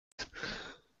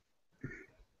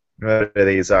What are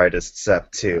these artists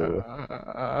up to?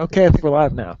 Okay, I think we're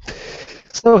live now.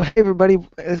 So, hey everybody,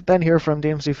 it's Ben here from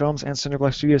DMC Films and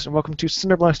Cinderblock Studios, and welcome to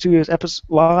Cinderblock Studios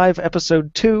Live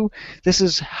Episode 2. This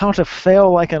is How to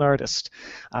Fail Like an Artist.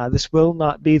 This will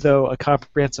not be, though, a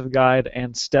comprehensive guide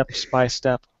and steps by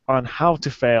step on how to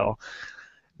fail.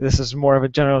 This is more of a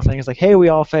general thing. It's like, hey, we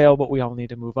all fail, but we all need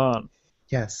to move on.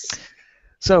 Yes.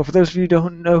 So, for those of you who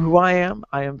don't know who I am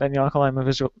Ben Yonkel. I'm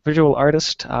a visual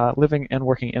artist living and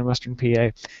working in Western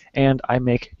PA, and I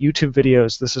make YouTube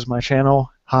videos. This is my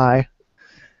channel. Hi.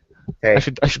 I Hey.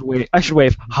 should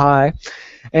wave. Hi.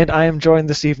 And I am joined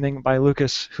this evening by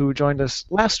Lucas, who joined us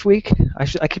last week.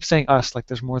 I keep saying us like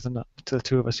there's more than the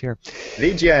two of us here.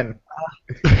 Legion.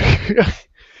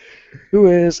 Who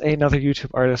is another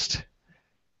YouTube artist,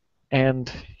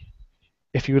 and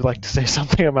if you would like to say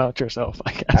something about yourself,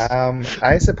 I guess.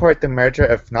 I support the merger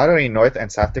of not only North and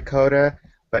South Dakota,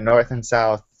 but North and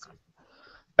South,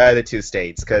 the two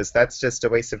states, because that's just a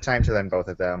waste of time to learn both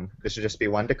of them. There should just be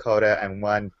one Dakota and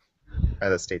one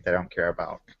other state that I don't care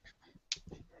about.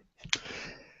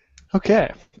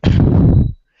 Okay.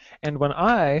 And when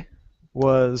I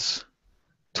was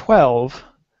 12,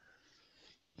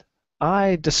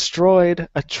 I destroyed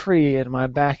a tree in my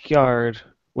backyard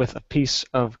with a piece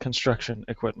of construction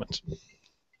equipment.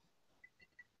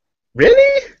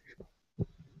 Really?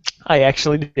 I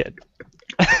actually did.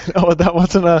 Oh, that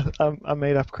wasn't a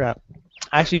made-up crap.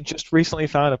 I actually just recently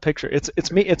found a picture.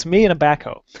 It's me in a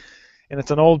backhoe, and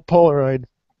it's an old Polaroid.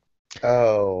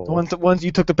 Oh. The ones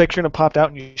you took the picture and it popped out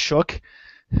and you shook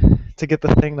to get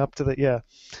the thing up to the yeah.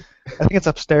 I think it's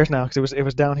upstairs now because it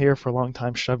was down here for a long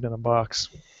time, shoved in a box.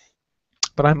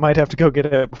 But I might have to go get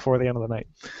it before the end of the night.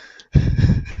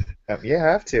 Yeah,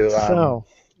 I have to. So.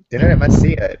 The internet must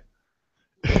see it.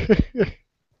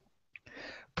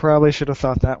 Probably should have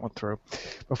thought that one through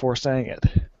before saying it.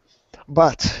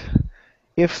 But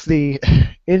if the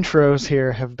intros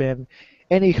here have been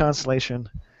any consolation,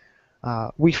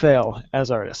 we fail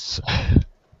as artists.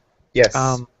 Yes.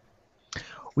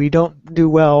 We don't do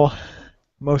well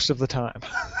most of the time.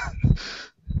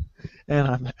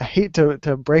 And I hate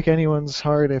to break anyone's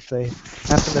heart if they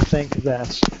happen to think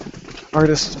that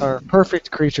artists are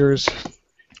perfect creatures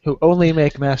who only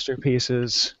make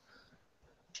masterpieces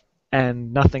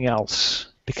and nothing else,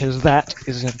 because that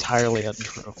is entirely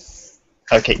untrue.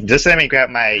 Okay, just let me grab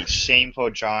my shameful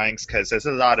drawings, because there's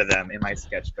a lot of them in my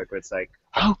sketchbook where it's like,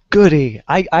 Oh, goody!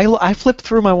 I flipped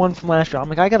through my one from last year. I'm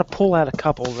like, I gotta pull out a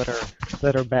couple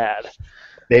that are bad.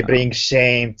 they bring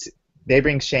shame. They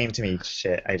bring shame to me.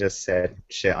 Shit, I just said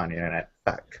shit on the internet.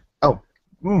 Fuck. Oh.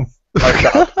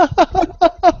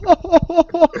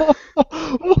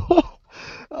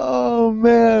 Oh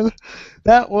man,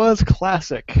 that was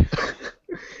classic.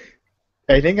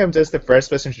 I think I'm just the first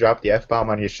person to drop the F-bomb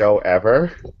on your show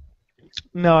ever.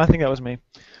 No, I think that was me.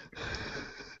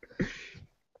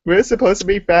 We're supposed to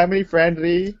be family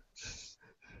friendly.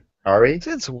 Are we?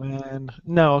 Since when?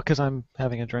 No, because I'm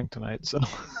having a drink tonight. So.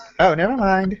 Oh, never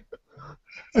mind.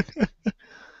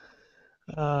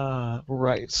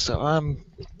 Right. So I'm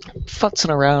futzing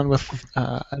around with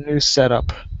a new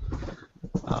setup.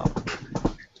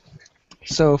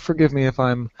 So forgive me if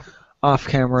I'm off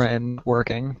camera and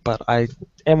working, but I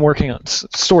am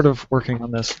sort of working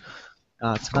on this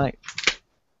tonight.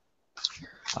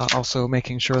 Also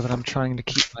making sure that I'm trying to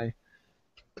keep my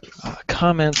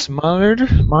comments monitored,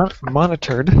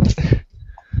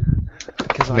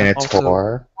 because I'm also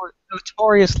Minotaur.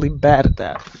 notoriously bad at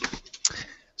that.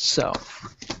 So.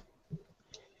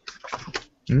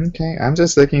 Okay, I'm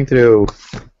just looking through.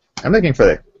 I'm looking for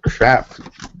the crap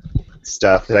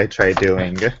stuff that I tried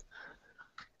doing.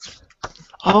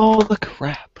 All the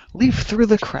crap. Leaf through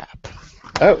the crap.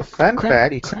 Oh, fun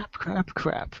Crappy, fact.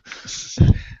 crap.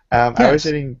 I was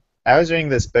Yes. reading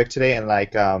this book today, and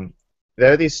like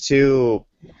there are these two,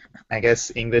 I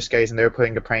guess, English guys, and they were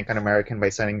putting a prank on American by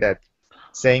saying that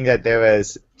there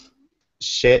was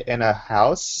shit in a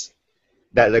house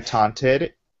that looked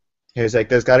haunted. He was like,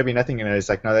 "There's got to be nothing in it." It's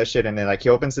like, "No, there's shit." And then like he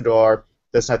opens the door,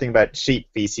 there's nothing but sheep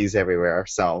feces everywhere.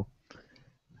 So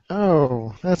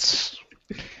Oh, that's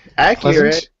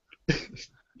accurate. pleasant.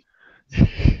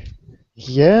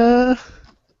 Yeah.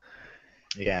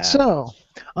 Yeah. So,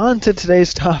 on to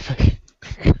today's topic.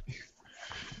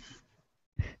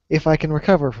 If I can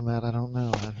recover from that, I don't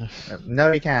know.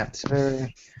 No, you can't.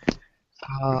 Very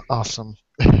awesome.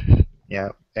 Yeah,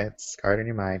 it's hard in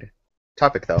your mind.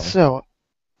 Topic though. So,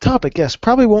 topic, yes,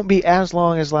 probably won't be as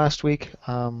long as last week.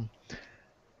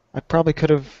 I probably could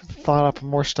have thought up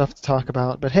more stuff to talk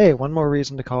about, but hey, one more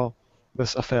reason to call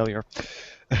this a failure.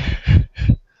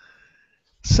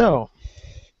 So,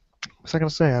 what was I going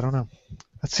to say? I don't know.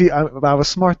 Let's see. I was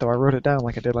smart though. I wrote it down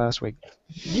like I did last week.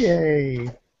 Yay!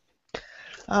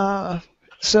 Uh,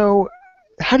 so,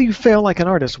 how do you fail like an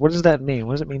artist? What does that mean?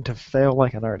 What does it mean to fail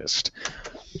like an artist?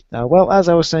 Well, as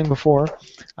I was saying before,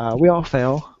 we all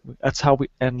fail. That's how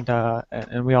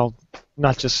and we all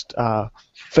not just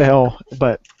fail,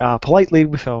 but politely.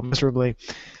 We fail miserably.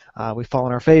 We fall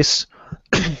on our face.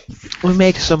 We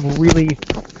make some really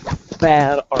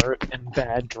bad art and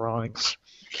bad drawings.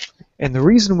 And the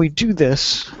reason we do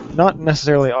this, not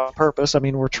necessarily on purpose, I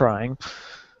mean, we're trying,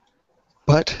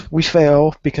 but we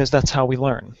fail because that's how we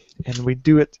learn. And we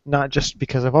do it not just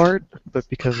because of art, but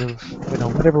because of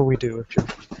whatever we do. If you're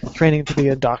training to be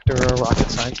a doctor or a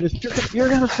rocket scientist, you're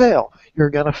going to fail.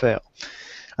 You're going to fail.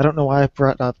 I don't know why I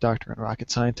brought up doctor and rocket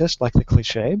scientist like the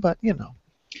cliche, but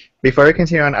Before we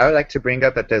continue on, I would like to bring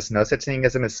up that there's no such thing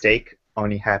as a mistake,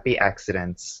 only happy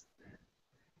accidents.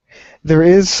 There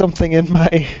is something in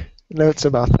my notes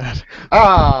about that.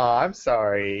 Ah, I'm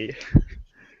sorry.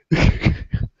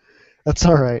 That's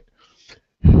all right.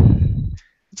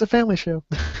 It's a family show.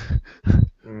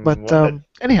 But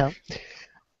anyhow,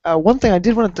 one thing I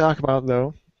did want to talk about,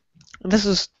 though, and this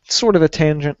is sort of a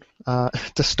tangent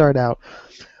to start out,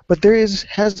 but there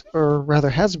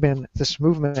has been this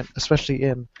movement, especially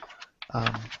in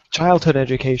childhood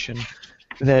education,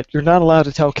 that you're not allowed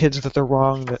to tell kids that they're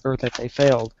wrong or that they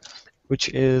failed, which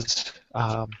is,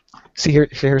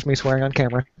 here's me swearing on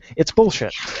camera. It's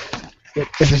bullshit. It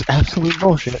is absolute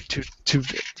bullshit to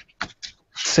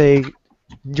say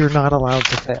you're not allowed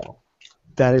to fail.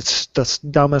 That it's the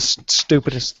dumbest,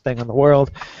 stupidest thing in the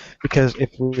world, because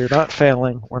if we're not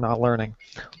failing, we're not learning.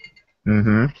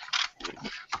 Mm-hmm.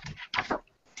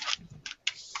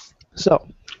 So,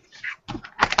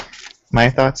 my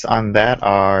thoughts on that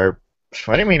are,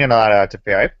 what do you mean you're not allowed to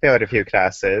fail? I failed a few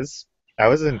classes. I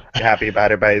wasn't happy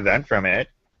about it, but I learned from it.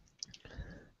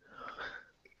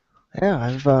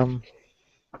 yeah,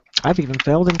 I've even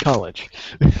failed in college.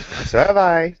 So have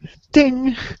I.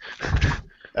 Ding!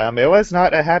 It was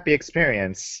not a happy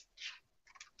experience.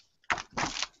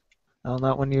 Well,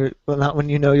 not when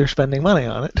you know you're spending money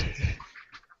on it.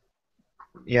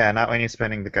 Yeah, not when you're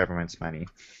spending the government's money.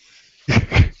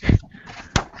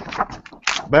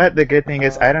 But the good thing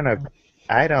is,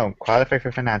 I don't qualify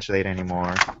for financial aid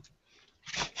anymore.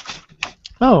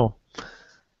 Oh.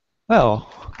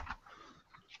 Well.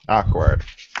 Awkward.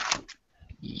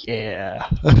 Yeah.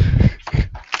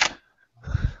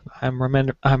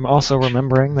 I'm also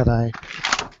remembering that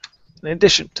in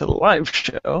addition to the live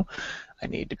show, I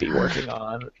need to be working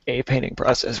on a painting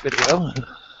process video.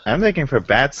 I'm looking for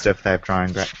bad stuff that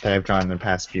I've drawn in the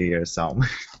past few years. So.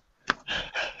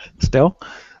 Still.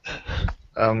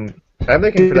 I'm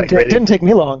looking for like really. Didn't take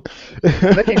me long.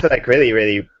 I'm looking for like really,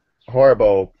 really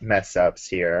horrible mess ups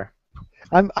here.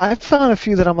 I've found a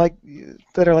few that are like,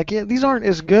 yeah, these aren't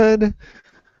as good,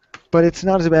 but it's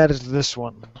not as bad as this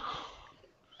one.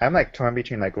 I'm like torn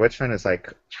between like which one is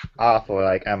like awful,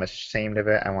 like I'm ashamed of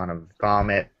it, I want to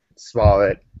vomit, swallow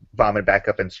it, vomit back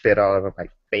up and spit all over my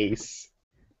face.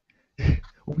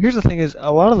 Well, here's the thing: is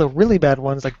a lot of the really bad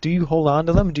ones, like, do you hold on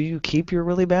to them? Do you keep your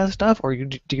really bad stuff, or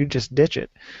do you just ditch it?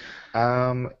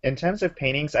 In terms of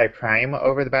paintings, I prime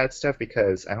over the bad stuff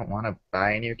because I don't want to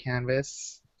buy a new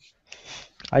canvas.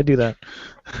 I do that.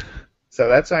 So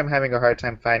that's why I'm having a hard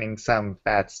time finding some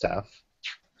bad stuff.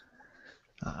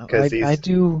 I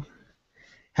do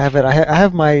have it. I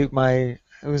have my.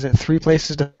 Was it 3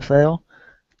 places to fail?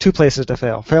 2 places to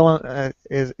fail. Fail on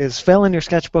is fail in your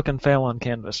sketchbook and fail on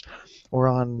canvas, or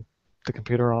on the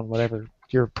computer, on whatever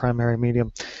your primary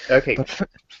medium. Okay.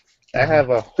 I have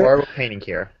a horrible painting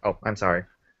here. Oh, I'm sorry.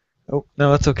 Oh,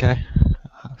 no, that's okay.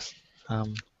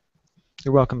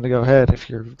 You're welcome to go ahead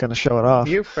if you're going to show it off.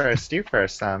 You first. You're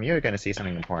going to see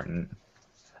something important.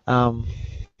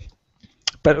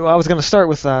 But I was going to start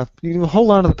with, you can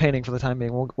hold on to the painting for the time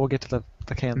being. We'll get to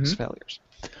the canvas failures.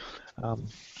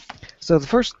 So the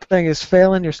first thing is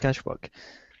fail in your sketchbook.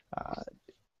 Are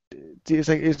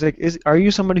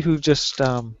you somebody who just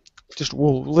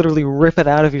will literally rip it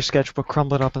out of your sketchbook,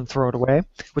 crumble it up, and throw it away,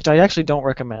 which I actually don't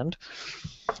recommend?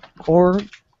 Or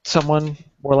someone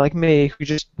more like me who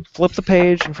just flip the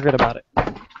page and forget about it,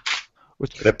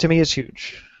 which to me is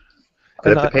huge.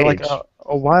 Flip the page. Like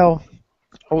a while,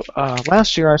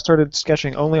 last year I started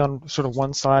sketching only on sort of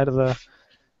one side of the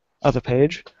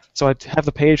page, so I'd have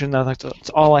the page and that's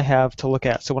all I have to look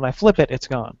at. So when I flip it, it's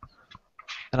gone,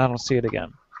 and I don't see it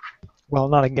again. Well,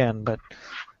 not again, but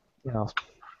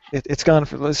it's gone.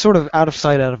 It's sort of out of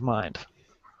sight, out of mind,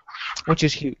 which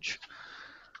is huge.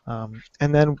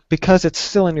 And then because it's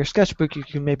still in your sketchbook, you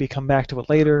can maybe come back to it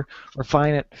later,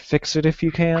 refine it, fix it if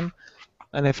you can.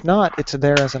 And if not, it's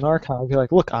there as an archive. You're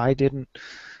like, look, I didn't,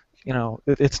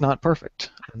 it's not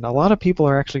perfect. And a lot of people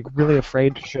are actually really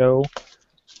afraid to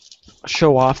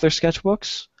show off their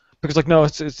sketchbooks because, like, no,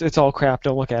 it's all crap.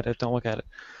 Don't look at it. Don't look at it.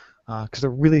 Because they're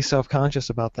really self-conscious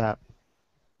about that.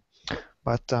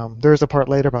 But there's a part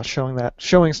later about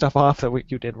showing stuff off that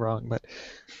you did wrong.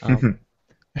 Um,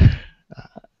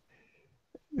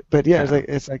 but yeah,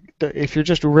 it's like if you're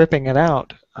just ripping it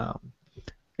out,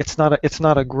 it's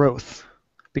not a growth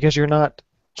because you're not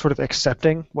sort of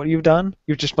accepting what you've done.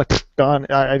 You're just like gone.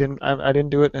 I didn't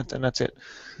do it, and that's it.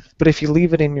 But if you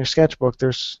leave it in your sketchbook,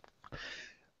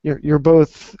 you're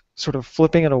both sort of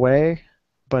flipping it away,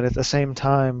 but at the same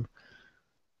time,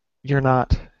 you're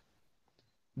not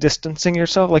distancing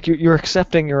yourself. Like you're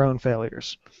accepting your own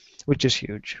failures, which is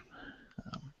huge.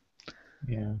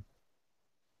 Yeah.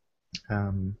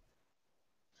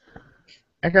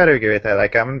 I gotta agree with that.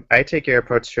 Like, I take your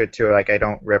approach to it too. Like, I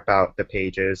don't rip out the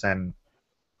pages, and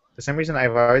for some reason,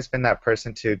 I've always been that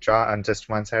person to draw on just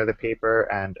one side of the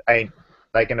paper. And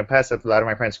like in the past, a lot of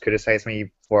my friends criticized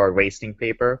me for wasting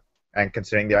paper, and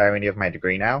considering the irony of my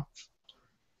degree now.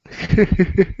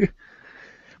 For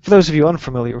those of you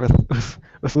unfamiliar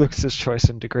with Lucas's choice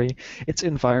and degree, it's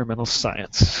environmental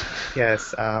science.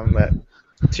 Yes.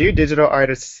 To you digital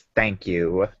artists, thank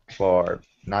you for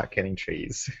not killing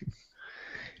trees.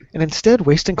 And instead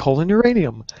wasting coal and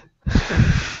uranium.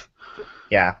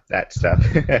 Yeah, that stuff.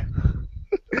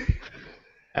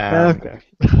 Okay.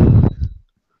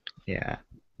 Yeah.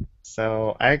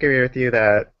 So I agree with you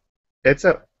that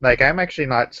I'm actually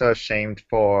not so ashamed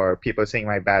for people seeing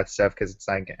my bad stuff because it's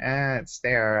like, it's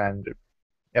there, and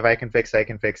if I can fix it, I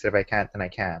can fix it. If I can't, then I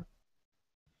can't.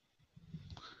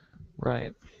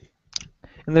 Right.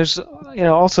 And there's,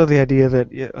 also the idea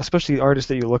that, especially artists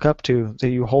that you look up to,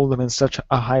 that you hold them in such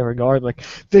a high regard, like,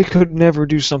 they could never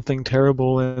do something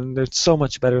terrible, and they're so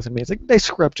much better than me. It's like, they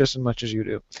screw up just as much as you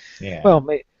do. Yeah. Well,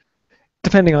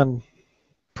 depending on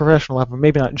professional level,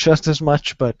 maybe not just as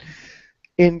much, but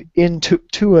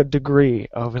to a degree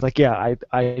of, like, yeah,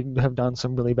 I have done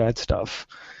some really bad stuff.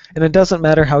 And it doesn't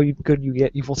matter how good you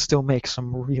get, you will still make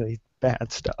some really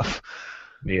bad stuff.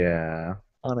 Yeah.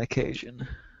 On occasion.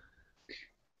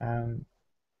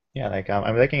 Yeah, like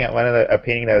I'm looking at a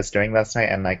painting that I was doing last night,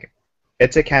 and like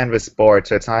it's a canvas board,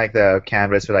 so it's not like the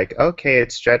canvas where like, okay,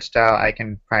 it's stretched out, I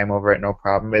can prime over it, no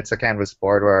problem. It's a canvas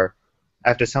board where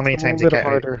after so many times a little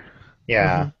harder.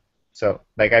 Yeah. Mm-hmm. So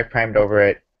like I primed over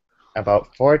it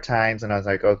about 4 times, and I was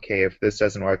like, okay, if this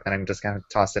doesn't work, then I'm just gonna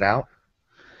toss it out.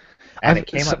 And it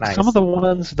came out nice. Some of the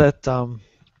ones that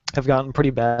have gotten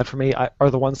pretty bad for me are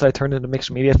the ones that I turn into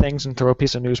mixed media things and throw a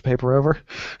piece of newspaper over.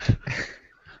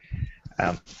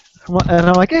 And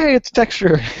I'm like, hey, it's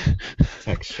texture.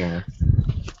 Texture.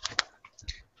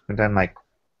 I've done like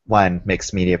one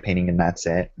mixed media painting, and that's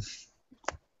it.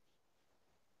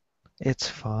 It's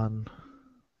fun.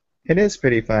 It is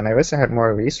pretty fun. I wish I had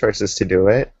more resources to do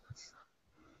it.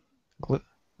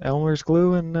 Elmer's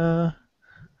glue and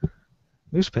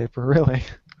newspaper, really.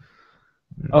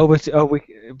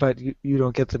 But you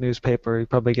don't get the newspaper. You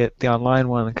probably get the online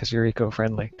one because you're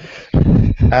eco-friendly.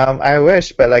 I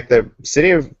wish, but like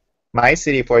my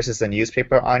city forces the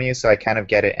newspaper on you, so I kind of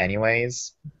get it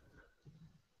anyways.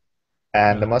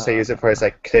 And the most I use it for is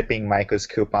like clipping Michael's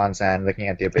coupons and looking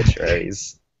at the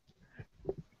obituaries.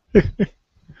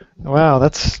 Wow,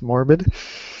 that's morbid.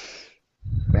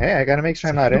 Hey, I gotta make sure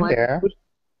I'm not in there.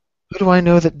 Who do I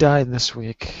know that died this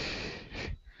week?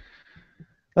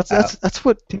 That's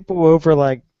what people over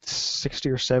like 60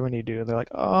 or 70 do. They're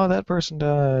like, oh, that person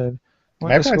died.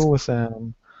 Went to school with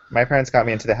them. My parents got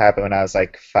me into the habit when I was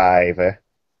like 5. And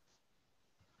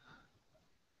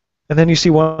then you see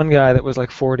one guy that was like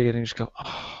 40, and you just go,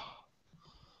 oh.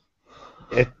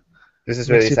 This is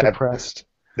really sad. Depressed.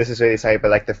 This is really sad,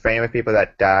 but like the frame of people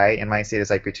that die in my state is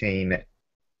like between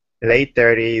late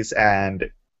 30s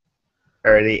and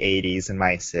early 80s in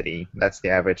my city. That's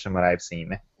the average from what I've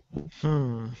seen.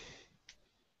 Are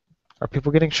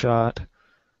people getting shot?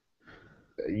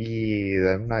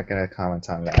 Yeah, I'm not gonna comment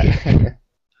on that.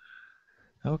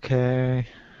 Okay.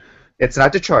 It's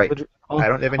not Detroit. I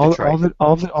don't live in Detroit.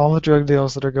 All the drug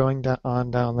deals that are going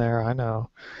on down there, I know.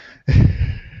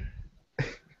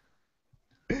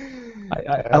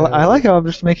 I like how I'm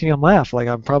just making them laugh, like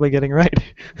I'm probably getting right.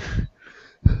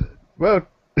 Well,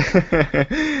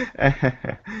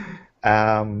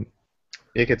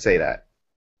 you could say that.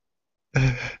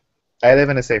 I live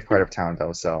in a safe part of town,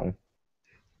 though, so.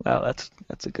 Well, that's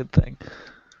a good thing.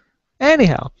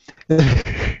 Anyhow,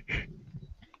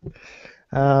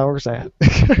 where's that?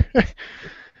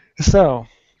 So,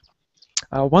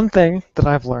 one thing that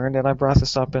I've learned, and I brought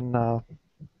this up in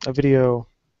a video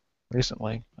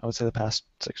recently. I would say the past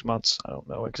 6 months. I don't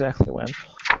know exactly when.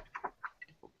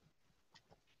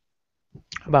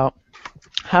 About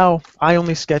how I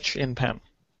only sketch in pen.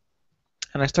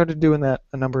 And I started doing that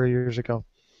a number of years ago.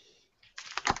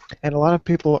 And a lot of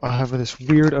people have this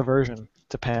weird aversion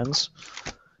to pens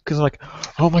because like,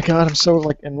 oh my god, I'm so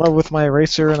like in love with my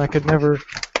eraser and I could never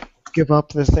give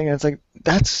up this thing. And it's like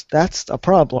that's a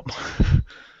problem.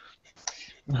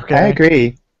 I Okay.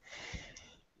 agree.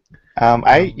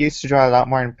 I used to draw a lot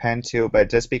more in pen too, but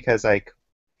just because like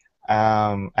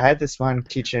I had this one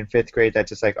teacher in 5th grade that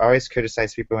just like always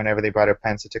criticized people whenever they brought a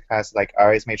pencil to class, like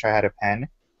always made sure I had a pen.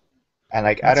 And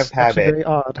like out of That's actually habit, very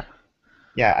odd.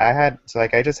 yeah,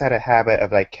 I just had a habit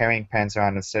of like carrying pens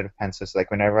around instead of pencils. So,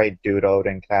 like whenever I doodled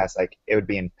in class, like it would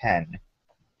be in pen.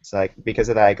 So like because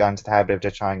of that, I got into the habit of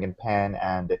just drawing in pen,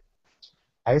 and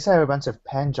I used to have a bunch of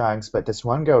pen drawings, but this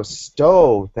one girl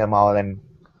stole them all in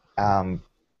um,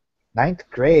 9th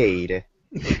grade.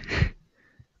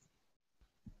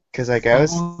 Because like I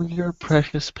was, Oh, your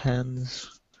precious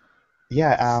pens.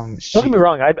 yeah, Don't get me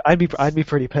wrong. I'd be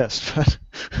pretty pissed, but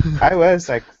I was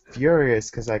like furious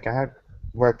because like I had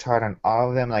worked hard on all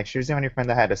of them. Like she was the only friend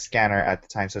that had a scanner at the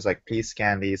time, so I was like, please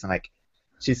scan these, and like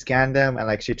she scanned them, and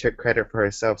like she took credit for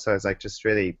herself. So I was like just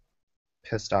really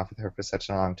pissed off with her for such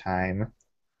a long time.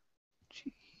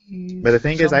 Jeez, But the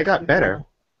thing is, I some got better. people.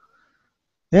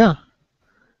 Yeah.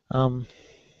 Um.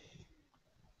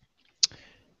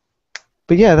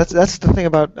 But yeah, that's the thing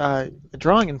about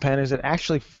drawing in pen is it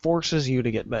actually forces you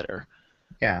to get better.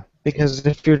 Yeah. Because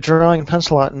if you're drawing in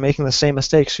pencil a lot and making the same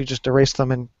mistakes, you just erase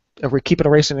them and keep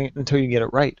erasing it until you get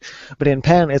it right. But in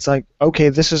pen, it's like, okay,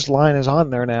 line is on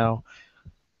there now.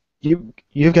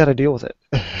 You've got to deal with it.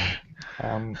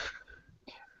 Um,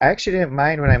 I actually didn't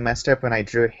mind when I messed up when I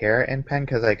drew hair in pen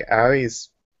because like I always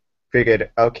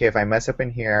figured, okay, if I mess up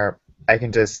in here, I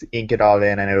can just ink it all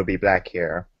in and it'll be black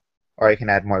hair, or I can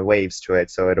add more waves to it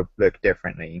so it'll look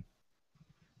differently.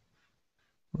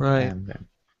 Right.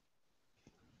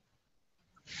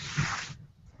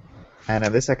 And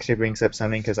this actually brings up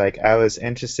something because like I was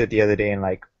interested the other day in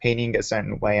like painting a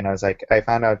certain way, and I was like, I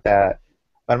found out that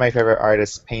one of my favorite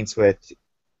artists paints with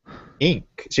ink.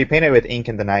 She painted with ink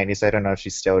in the 90s. I don't know if she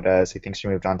still does. I think she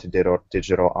moved on to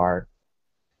digital art.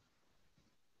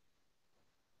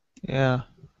 Yeah.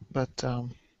 But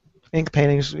ink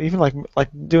paintings, even like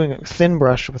doing a thin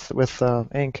brush with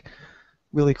ink,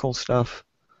 really cool stuff.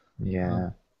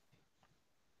 Yeah.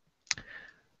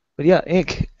 But yeah,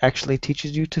 ink actually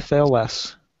teaches you to fail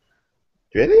less.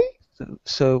 Really?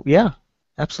 So yeah,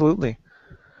 absolutely.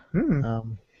 Hmm.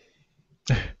 Um,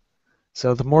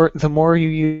 so the more you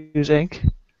use ink,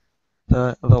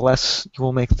 the less you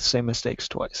will make the same mistakes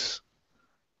twice.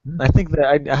 Hmm. I think that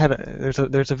I had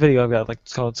there's a video I've got like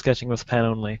it's called Sketching with Pen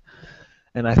Only,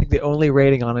 and I think the only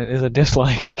rating on it is a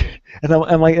dislike, and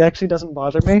I'm like it actually doesn't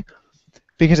bother me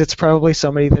because it's probably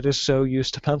somebody that is so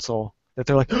used to pencil that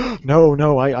they're like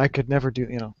no I could never do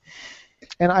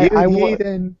and You I will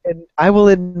heathen. and I will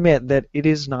admit that it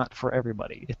is not for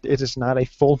everybody. It is not a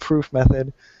foolproof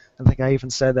method. I think I even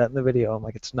said that in the video. I'm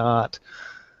like it's not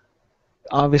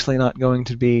obviously not going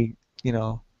to be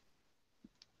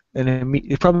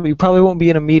it probably won't be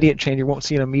an immediate change. You won't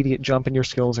see an immediate jump in your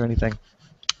skills or anything.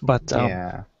 But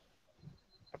Yeah.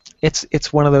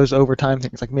 it's one of those over time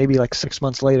things. Like maybe like 6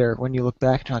 months later, when you look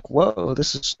back, and you're like, whoa,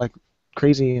 this is like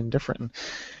crazy and different.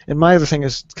 And my other thing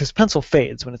is because pencil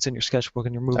fades when it's in your sketchbook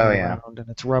and you're moving Oh it yeah. around and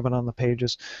it's rubbing on the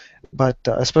pages. But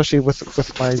especially with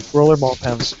my rollerball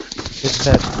pens, is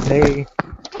that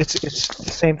it's the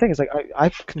same thing. It's like I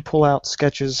can pull out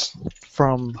sketches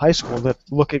from high school that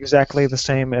look exactly the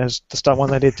same as the stuff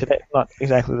one I did today. Not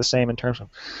exactly the same in terms of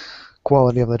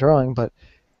quality of the drawing, but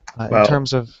in Well,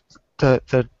 terms of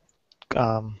the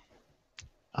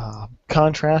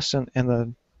contrast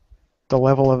and the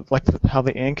level of like how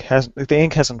the ink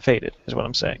hasn't faded is what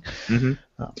I'm saying. hmm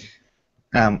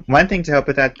Uh, one thing to help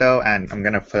with that though, and I'm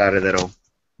gonna put out a little,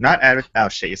 not adver- oh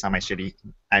shit, you saw my shitty.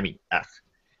 I mean, ugh.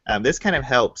 This kind of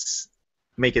helps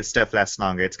make its stuff last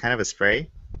longer. It's kind of a spray.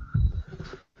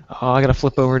 oh, I gotta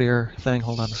flip over to your thing.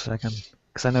 Hold on a second,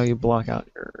 because I know you block out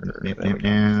your. There we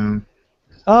go.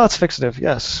 Oh, it's fixative.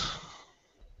 Yes.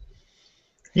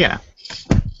 Yeah.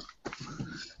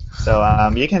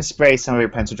 So you can spray some of your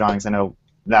pencil drawings. I know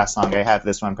last long. I have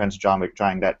this one pencil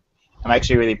drawing that I'm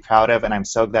actually really proud of, and I'm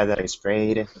so glad that I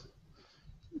sprayed.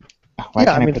 Why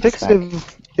Yeah, I can't I mean put this back?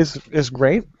 fixative is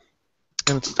great,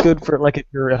 and it's good for like if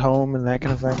you're at home and that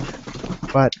kind of thing.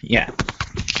 But Yeah.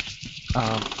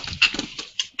 um,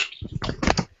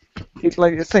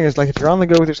 like the thing is like if you're on the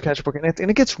go with your sketchbook and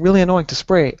it gets really annoying to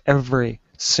spray every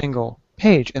single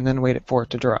page and then wait for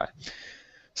it to dry.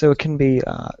 So it can be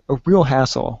a real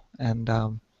hassle, and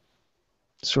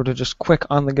sort of just quick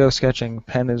on-the-go sketching.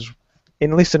 Pen is, at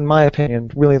least in my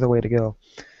opinion, really the way to go.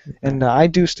 And I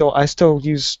still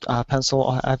use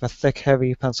pencil. I have a thick,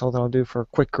 heavy pencil that I'll do for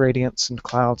quick gradients and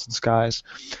clouds and skies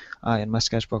in my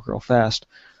sketchbook real fast.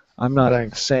 I'm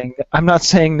not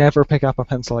saying never pick up a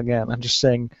pencil again. I'm just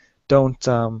saying don't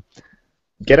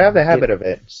get out of the habit of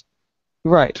it.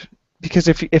 Right, because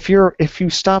if you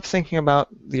stop thinking about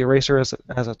the eraser as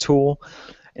a tool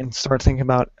and start thinking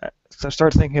about it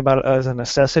as a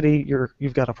necessity,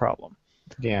 you've got a problem.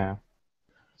 Yeah.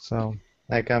 So.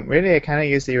 Like really, I kind of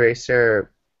use the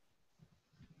eraser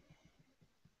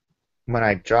when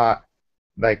I draw.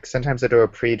 Like sometimes I do a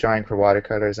pre-drawing for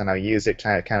watercolors, and I'll use it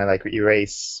to kind of like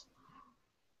erase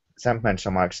some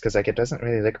pencil marks because like it doesn't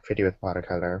really look pretty with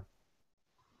watercolor.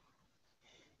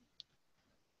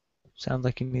 Sounds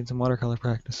like you need some watercolor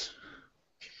practice.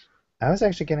 I was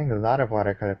actually getting a lot of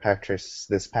watercolor practice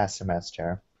this past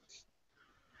semester.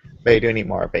 But I do need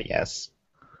more, but yes.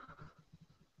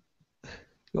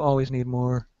 You always need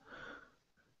more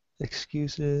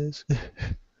excuses.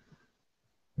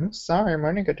 I'm sorry, I'm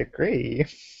earning a degree.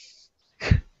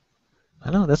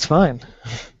 I know, that's fine.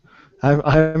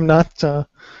 I'm not.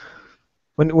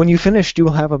 When you finished, you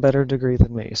will have a better degree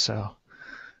than me, so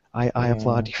I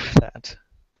applaud you for that.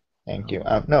 Thank you.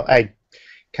 No, I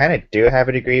kind of do have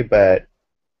a degree, but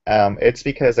it's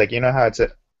because like you know how it's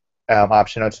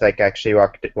optional to like actually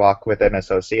walk with an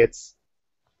associate's.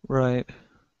 Right.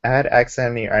 I had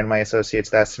accidentally earned my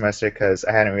associates last semester because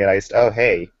I hadn't realized. Oh,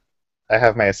 hey, I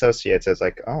have my associates. I was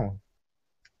like, oh,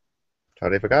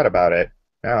 totally forgot about it.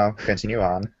 Oh, continue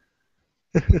on.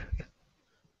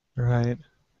 Right.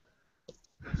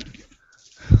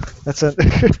 That's it.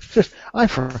 I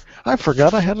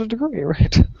forgot I had a degree,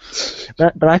 right?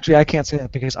 But actually, I can't say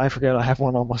that because I forget I have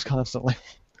one almost constantly.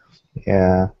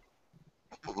 Yeah.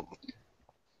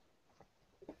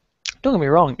 Don't get me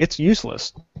wrong; it's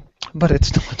useless, but it's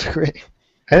still a degree.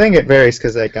 I think it varies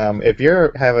because like if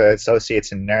you have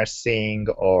associates in nursing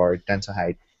or dental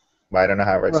hygiene, well, I don't know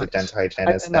how it works with dental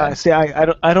hygienist.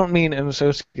 I don't mean an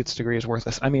associate's degree is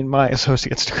worthless. I mean my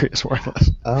associate's degree is worthless.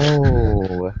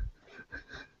 Oh.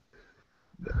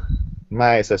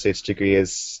 My associate's degree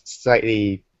is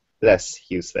slightly less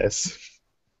useless.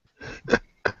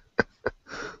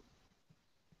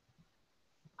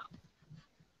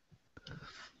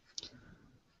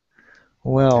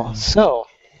 Well, so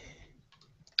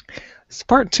it's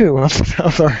part 2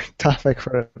 of our topic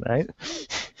for tonight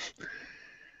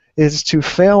is to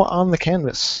fail on the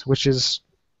canvas, which is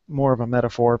more of a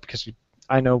metaphor because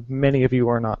I know many of you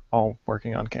are not all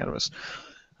working on canvas.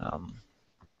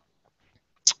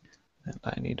 And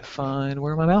I need to find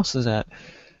where my mouse is at.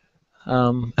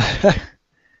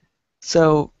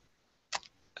 So,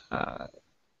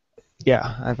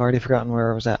 yeah, I've already forgotten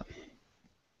where I was at.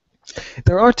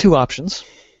 There are 2 options,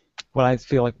 what I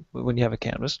feel like when you have a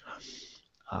canvas,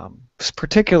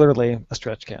 particularly a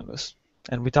stretch canvas.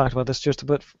 And we talked about this just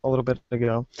a little bit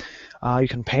ago. You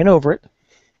can paint over it.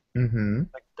 Mm-hmm.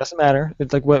 Like, doesn't matter.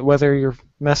 It's like whether you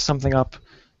mess something up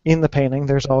in the painting.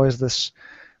 There was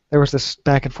this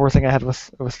back and forth thing I had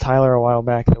with Tyler a while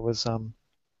back that was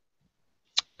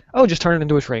just turn it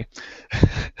into a tree.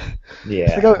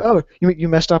 Yeah. Like, you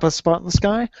messed up a spot in the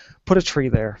sky? Put a tree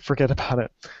there. Forget about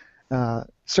it.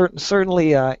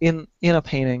 Certainly in a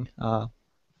painting,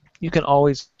 you can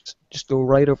always just go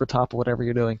right over top of whatever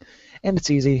you're doing, and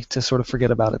it's easy to sort of forget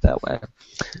about it that way.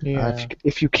 Yeah.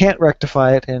 If you can't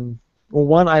rectify it,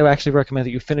 one, I actually recommend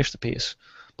that you finish the piece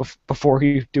before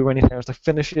you do anything else. Like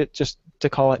finish it just to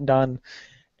call it done,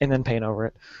 and then paint over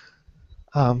it.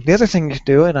 The other thing you can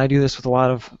do, and I do this with a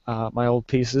lot of my old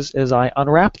pieces, is I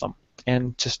unwrap them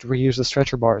and just reuse the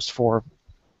stretcher bars for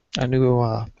a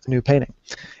new painting.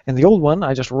 And the old one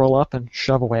I just roll up and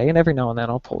shove away, and every now and then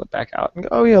I'll pull it back out and go,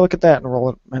 oh yeah, look at that, and roll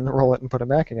it and put it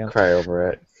back again. Cry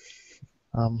over it.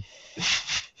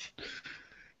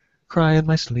 Cry in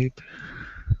my sleep.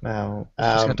 No.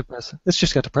 It's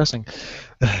just got depressing.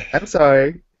 I'm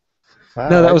sorry. Wow,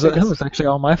 No, that was actually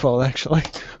all my fault, actually.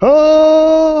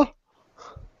 Oh!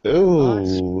 Ooh. I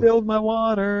spilled my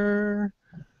water.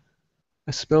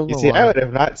 I spilled my You see, water. I would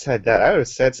have not said that. I would have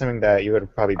said something that you would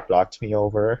have probably blocked me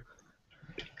over.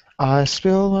 I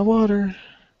spilled my water.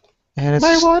 And it's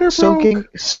My water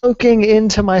soaking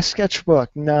into my sketchbook.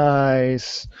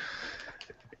 Nice.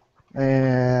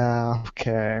 Yeah,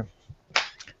 okay.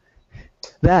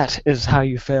 That is how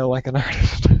you fail like an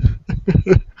artist.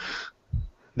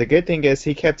 The good thing is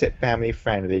he kept it family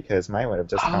friendly because mine would have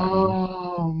just gone.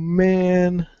 Oh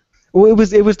man. Well, it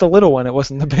was the little one. It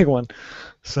wasn't the big one.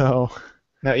 So.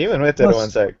 No, even with the other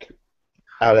Plus, ones are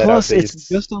out and plus obvious.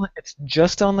 it's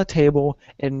just on the table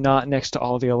and not next to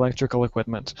all the electrical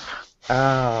equipment.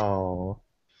 Oh,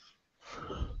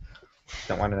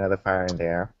 don't want another fire in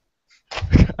there.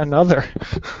 Another.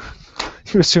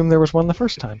 You assume there was one the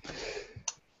first time.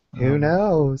 Who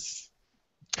knows?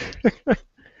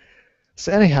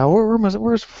 So anyhow,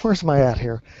 where's my at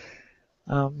here?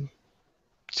 So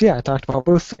yeah, I talked about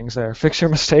both things there. Fix your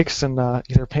mistakes and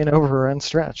either paint over and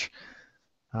stretch.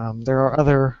 There are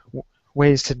other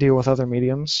ways to deal with other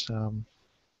mediums.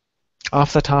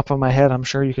 Off the top of my head, I'm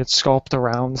sure you could sculpt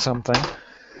around something. Click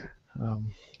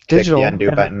the Digital,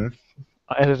 undo button.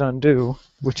 edit undo,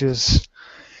 which is,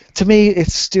 to me, it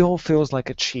still feels like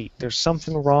a cheat. There's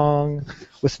something wrong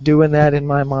with doing that in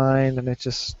my mind, and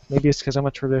maybe it's because I'm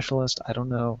a traditionalist. I don't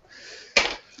know.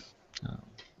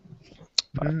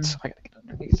 But I gotta get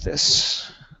underneath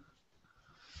this.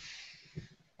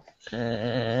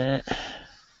 I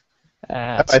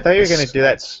thought you were gonna do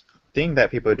that thing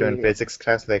that people do in physics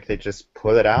class, like they just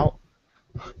pull it out.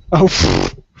 Oh,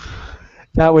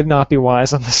 that would not be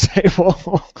wise on this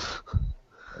table.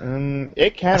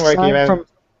 It can work even.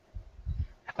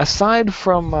 Aside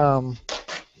from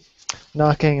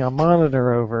knocking a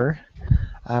monitor over,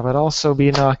 I would also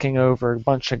be knocking over a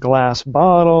bunch of glass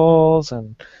bottles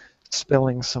and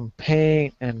spilling some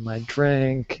paint and my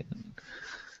drink.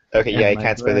 Okay, yeah, I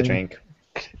can't spill the drink.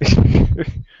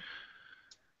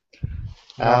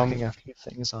 Knocking a few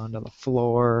things onto the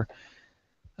floor.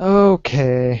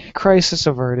 Okay, crisis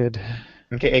averted.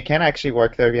 Okay, it can actually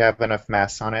work though if you have enough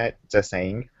mass on it. Just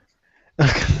saying.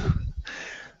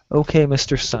 Okay,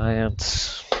 Mr.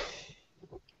 Science.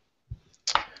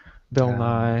 Bill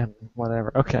Nye,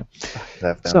 whatever. Okay.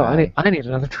 So I need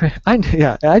another drink.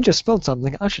 I just spilled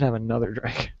something. I should have another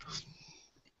drink.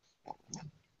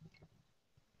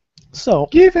 So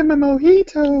give him a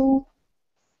mojito.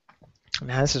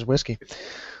 Nah, this is whiskey.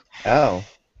 Oh.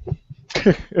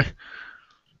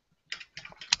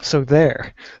 So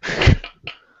there.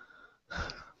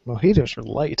 Mojitos are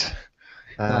light.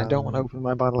 And I don't want to open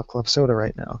my bottle of club soda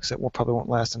right now because it probably won't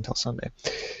last until Sunday.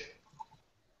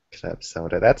 Club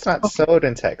soda. That's not soda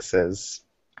in Texas.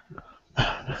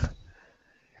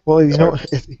 Well, you know,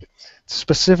 it's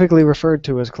specifically referred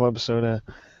to as club soda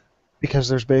because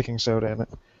there's baking soda in it.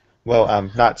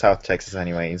 Well, not South Texas,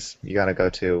 anyways. You gotta go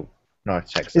to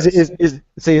North Texas. Is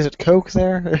it Coke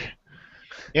there?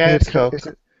 Yeah, it's Coke.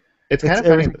 It's kind of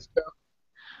funny.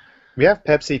 We have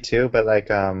Pepsi too, but like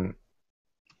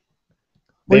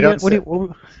What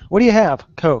do you have?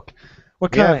 Coke.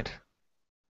 What kind?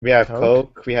 We have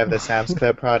Coke. We have the Sam's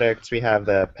Club products. We have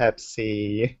the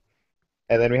Pepsi,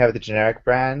 and then we have the generic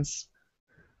brands.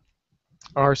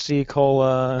 RC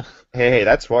Cola. Hey,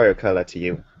 that's Royal Cola to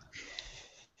you.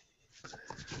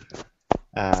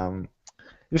 You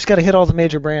just got to hit all the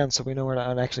major brands so we know we're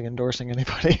not actually endorsing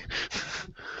anybody.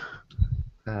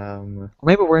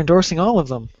 Maybe we're endorsing all of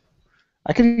them.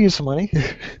 I could use some money.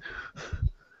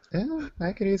 Yeah,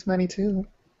 I could use money too.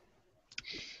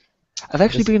 I've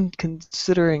actually been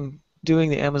considering doing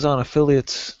the Amazon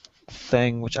affiliates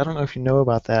thing, which I don't know if you know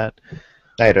about that.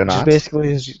 I do not. Which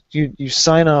basically is you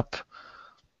sign up,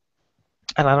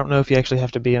 and I don't know if you actually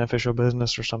have to be an official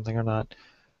business or something or not,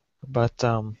 but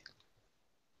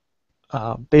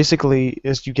basically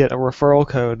is you get a referral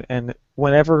code, and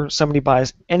whenever somebody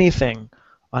buys anything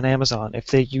on Amazon, if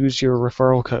they use your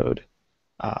referral code,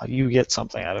 you get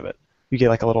something out of it. You get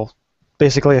like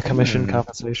basically a commission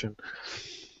compensation.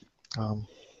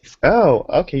 Oh,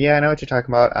 okay, yeah, I know what you're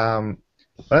talking about.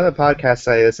 One of the podcasts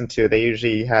I listen to, they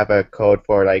usually have a code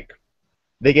for like,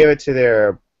 they give it to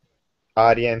their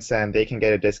audience and they can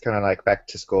get a discount on like back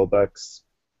to school books.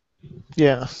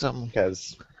 Yeah, something.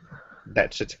 Because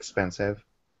that shit's expensive.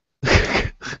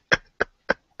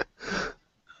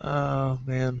 Oh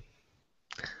man.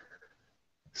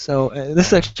 So this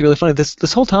is actually really funny.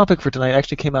 This whole topic for tonight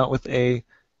actually came out with came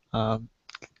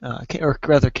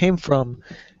from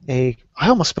a. I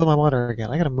almost spilled my water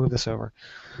again. I gotta move this over.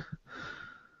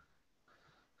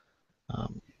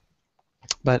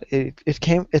 But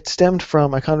it stemmed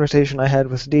from a conversation I had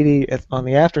with Dede on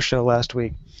the after show last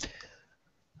week.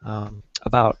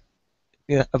 About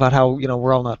how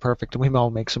we're all not perfect and we all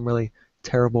make some really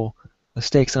terrible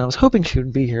mistakes, and I was hoping she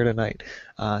would be here tonight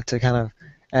to kind of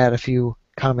add a few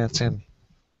comments in,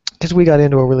 because we got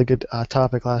into a really good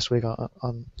topic last week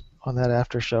on that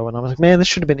after show, and I was like, man, this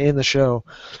should have been in the show.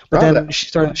 But then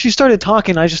she started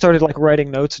talking, and I just started like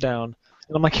writing notes down,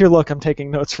 and I'm like, here, look, I'm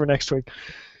taking notes for next week.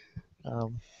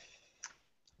 The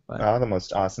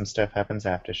most awesome stuff happens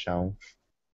after show.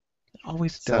 It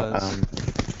always does.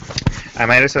 I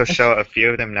might as well show a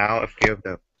few of them now. A few of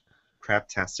the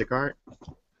CRAPTASTIC art.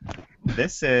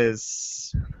 This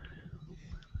is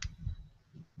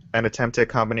an attempted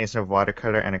combination of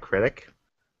watercolor and acrylic.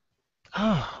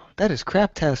 Oh, that is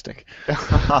craptastic.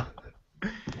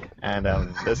 And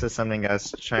this is something I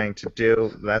was trying to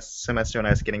do last semester when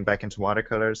I was getting back into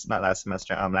watercolors. Not last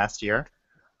semester, last year.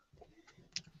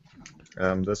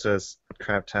 This is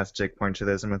CRAPTASTIC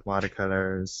pointillism with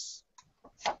watercolors.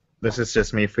 This is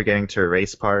just me forgetting to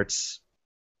erase parts.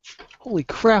 Holy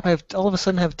crap! I all of a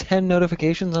sudden have 10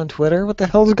 notifications on Twitter. What the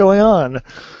hell's going on?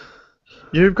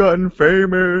 You've gotten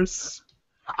famous.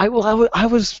 I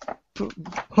was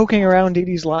poking around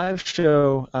Dede's live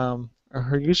show, or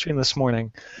her Ustream this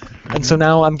morning, and so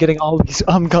now I'm getting all these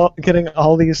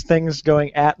things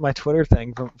going at my Twitter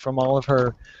thing from all of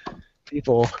her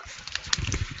people,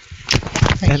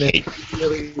 and it's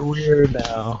really weird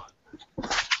now.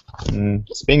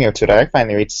 Speaking of Twitter, I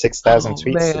finally reached 6,000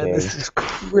 tweets man, today. This is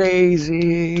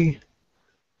crazy.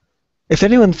 If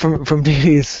anyone from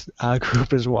Dede's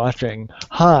group is watching,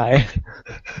 hi.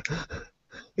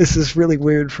 This is really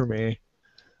weird for me.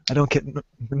 I don't get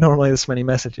normally this many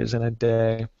messages in a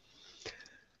day.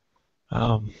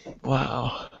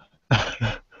 Wow.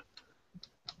 Let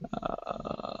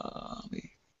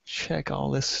me check all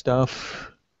this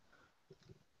stuff.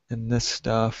 And this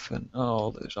stuff, and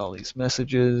there's all these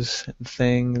messages and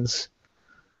things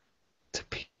to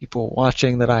people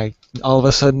watching that I all of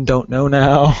a sudden don't know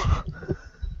now.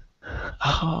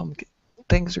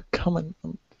 Things are coming.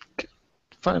 I'm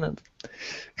finding.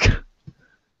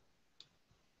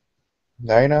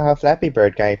 Now you know how Flappy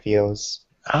Bird guy feels.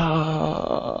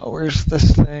 Where's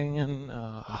this thing? And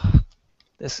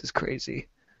this is crazy.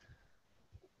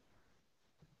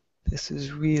 This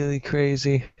is really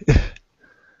crazy.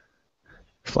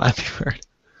 Flappy Bird.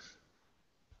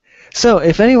 So,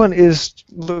 if anyone is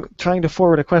trying to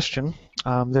forward a question,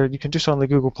 you can do so on the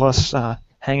Google Plus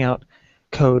Hangout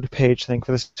code page thing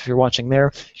for this. If you're watching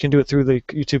there, you can do it through the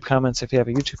YouTube comments if you have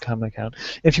a YouTube comment account.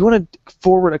 If you want to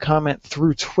forward a comment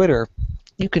through Twitter,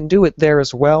 you can do it there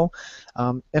as well.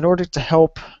 In order to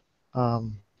help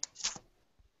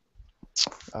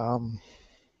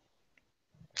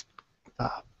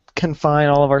confine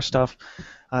all of our stuff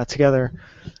together.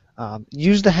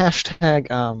 Use the hashtag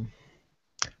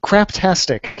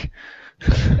CRAPTASTIC,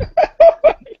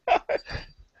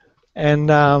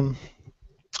 and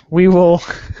we will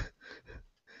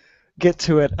get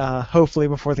to it hopefully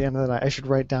before the end of the night. I should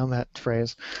write down that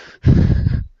phrase.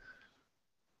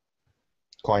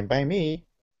 Coined by me.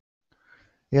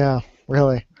 Yeah,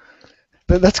 really.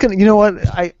 That's gonna. You know what?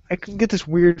 I can get this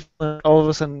weird. All of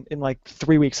a sudden, in like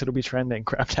 3 weeks, it'll be trending.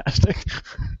 CRAPTASTIC.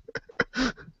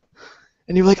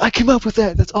 And you're like, I came up with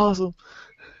that. That's awesome.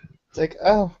 It's like,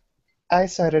 oh, I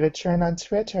started a trend on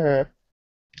Twitter.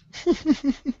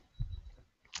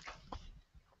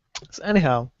 So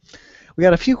anyhow, we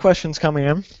got a few questions coming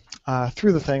in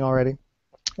through the thing already,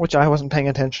 which I wasn't paying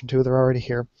attention to. They're already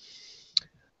here.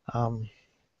 Oh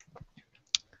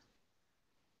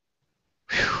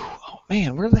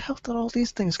man, where the hell did all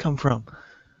these things come from?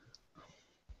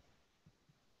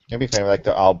 It'd be funny, like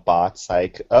they're all bots.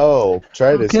 Like, oh,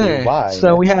 try this new wine.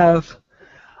 So we have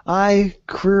I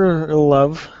Career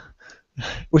Love,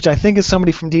 which I think is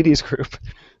somebody from Dede's group,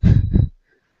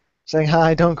 saying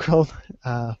hi. Don't cry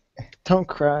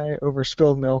over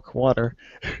spilled milk, water.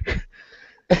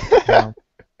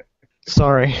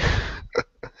 Sorry,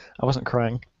 I wasn't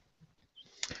crying.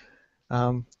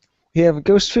 We have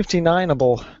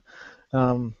Ghost59able,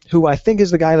 who I think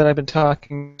is the guy that I've been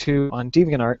talking to on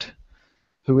DeviantArt,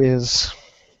 who is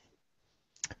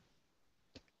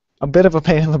a bit of a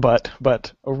pain in the butt,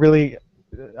 but a really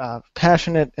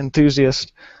passionate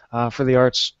enthusiast for the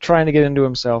arts, trying to get into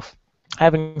himself,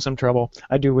 having some trouble.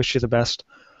 I do wish you the best.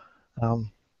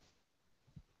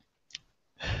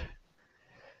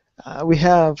 We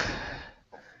have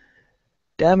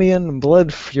Damien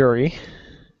Blood Fury.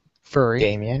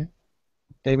 Damien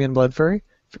Blood Fury.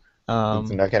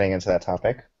 I'm not getting into that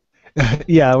topic.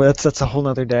 Yeah, well, that's a whole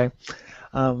nother day.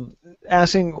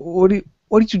 Asking, what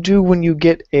did you do when you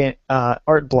get an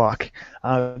art block?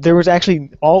 There was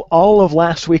actually all of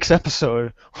last week's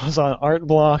episode was on art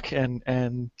block, and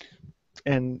I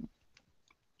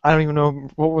don't even know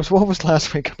what was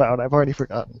last week about. I've already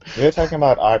forgotten. We were talking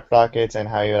about art blockets and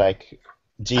how you like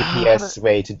GPS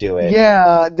way to do it.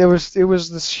 Yeah, it was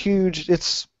this huge.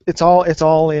 It's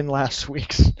all in last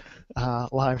week's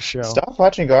live show. Stop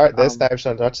watching this live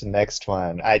show and watch the next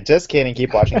one. I just kidding.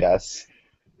 Keep watching us.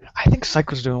 I think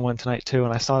Psych was doing one tonight too,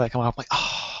 and I saw that come up. I'm like,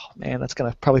 oh man, that's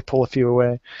gonna probably pull a few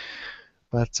away.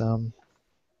 But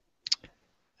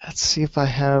Let's see if I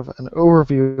have an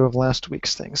overview of last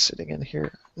week's thing sitting in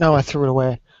here. No, I threw it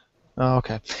away. Oh,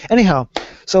 okay. Anyhow,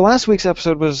 so last week's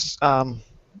episode was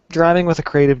driving with a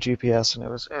creative GPS,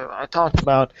 and I talked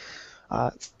about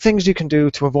things you can do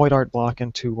to avoid art block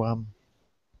and to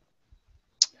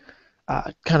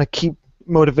kind of keep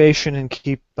motivation and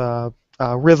keep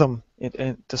rhythm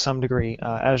to some degree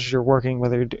as you're working,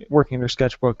 whether you're working in your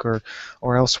sketchbook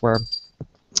or elsewhere.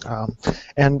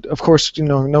 And of course,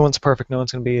 no one's perfect. No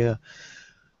one's going to be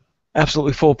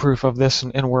absolutely foolproof of this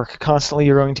and work constantly.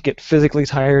 You're going to get physically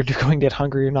tired. You're going to get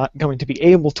hungry. You're not going to be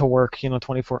able to work,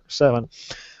 24/7.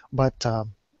 But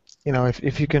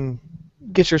if you can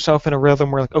get yourself in a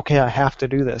rhythm where like, okay, I have to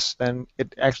do this, then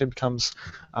it actually becomes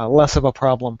less of a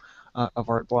problem of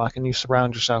art block, and you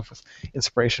surround yourself with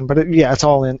inspiration. But it's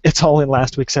all in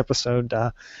last week's episode.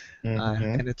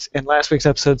 And it's in last week's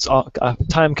episode's all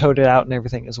time coded out and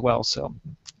everything as well, so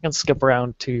you can skip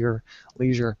around to your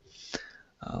leisure.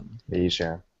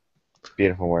 Leisure.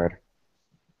 Beautiful word.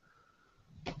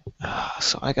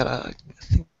 So I gotta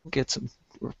get some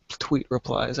tweet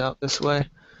replies out this way.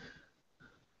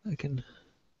 I can.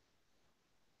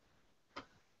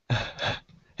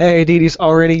 Hey, Dede's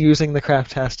already using the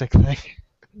CRAPTASTIC thing.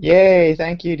 Yay!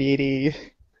 Thank you, Dede.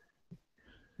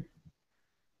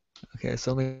 Okay,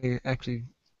 so let me actually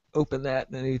open that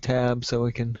in a new tab so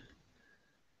we can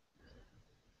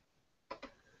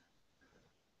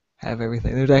have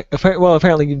everything.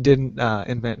 Apparently you didn't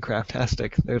invent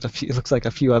CRAPTASTIC. There's a few. It looks like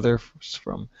a few others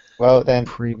from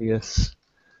previous.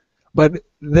 But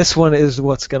this one is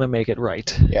what's gonna make it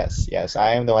right. Yes,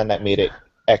 I am the one that made it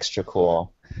extra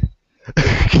cool.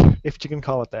 If you can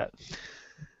call it that.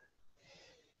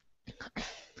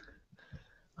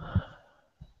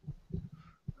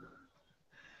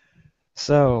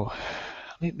 So,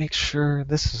 let me make sure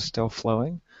this is still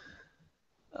flowing.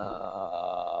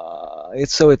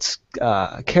 It's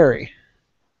carry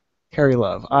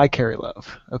love. I carry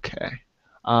love. Okay,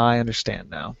 I understand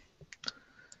now.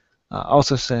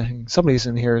 Also saying somebody's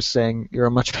in here is saying you're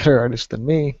a much better artist than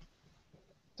me.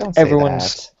 Don't say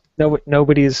that.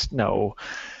 Nobody's no.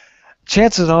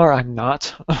 Chances are I'm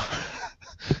not,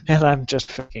 and I'm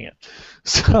just faking it.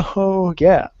 So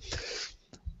yeah.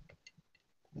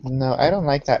 No, I don't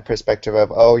like that perspective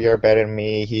of, oh, you're better than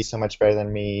me, he's so much better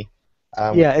than me.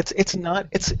 Yeah, it's not.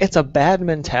 It's a bad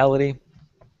mentality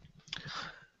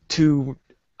to.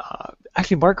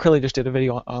 Actually, Mark Crilly just did a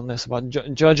video on this about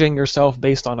judging yourself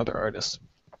based on other artists.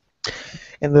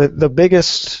 And the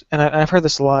biggest, and I've heard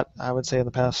this a lot, I would say, in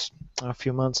the past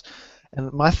few months,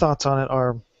 and my thoughts on it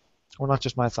are, well, not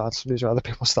just my thoughts, these are other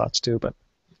people's thoughts too, but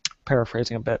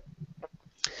paraphrasing a bit.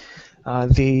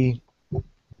 See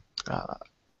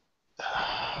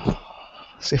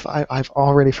if I've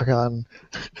already forgotten.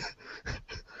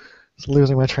 It's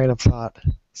losing my train of thought.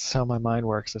 That's how my mind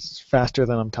works. It's faster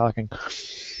than I'm talking.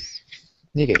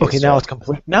 Okay, now it's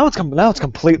complete. Now it's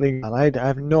completely gone. I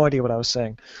have no idea what I was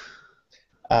saying.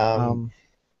 Can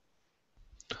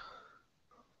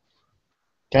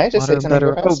I just say something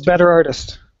real fast? Better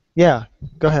artist. Yeah,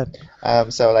 go ahead.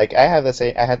 So like I had the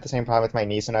same problem with my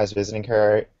niece when I was visiting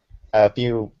her a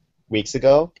few weeks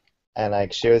ago, and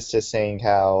like she was just saying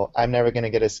how I'm never gonna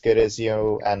get as good as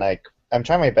you, and like I'm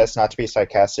trying my best not to be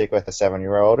sarcastic with a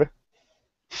 7-year-old.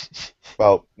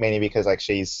 Well, mainly because like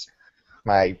she's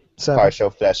my partial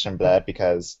flesh and blood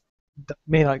because.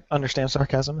 May not understand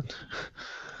sarcasm.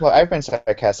 Well, I've been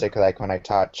sarcastic like when I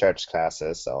taught church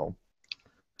classes, so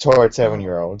toward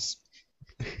 7-year-olds.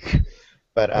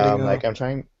 But like I'm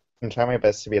trying my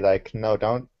best to be like, no,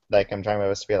 don't like. I'm trying my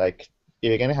best to be like, if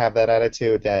you're gonna have that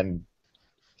attitude, then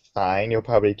fine, you'll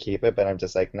probably keep it. But I'm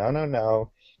just like,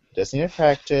 no, just need to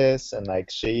practice. And like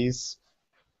she's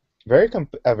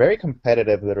a very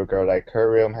competitive little girl. Like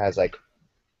her room has like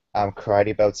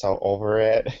karate belts all over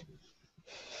it.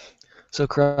 So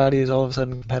karate is all of a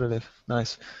sudden competitive.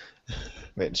 Nice.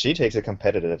 But she takes it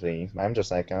competitively. I'm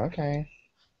just like, okay.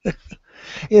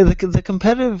 Yeah, the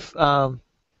competitive,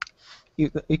 you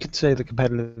could say the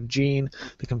competitive gene,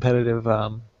 the competitive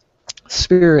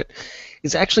spirit,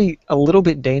 is actually a little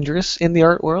bit dangerous in the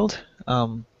art world,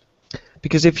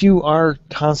 because if you are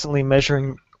constantly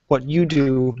measuring what you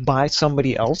do by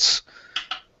somebody else,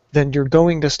 then you're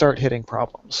going to start hitting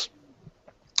problems.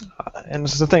 And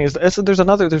this is the thing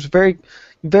there's very,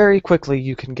 very quickly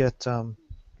you can get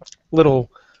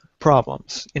little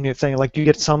problems in your thing. Like you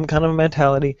get some kind of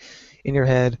mentality in your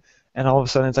head, and all of a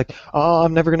sudden it's like, oh,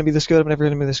 I'm never going to be this good. I'm never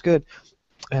going to be this good.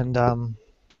 And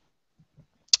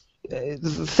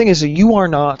the thing is that you are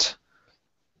not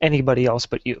anybody else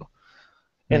but you.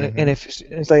 And Mm-hmm. and if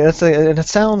it's like and it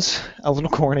sounds a little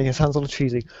corny, it sounds a little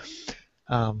cheesy.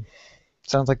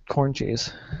 Sounds like corn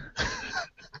cheese.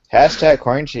 Hashtag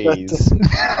corn But, cheese.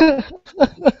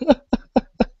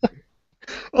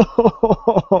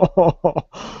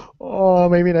 oh,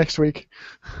 maybe next week.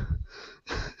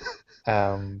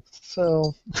 Um,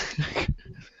 So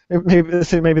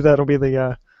maybe that'll be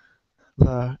the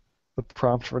the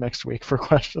prompt for next week for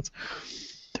questions.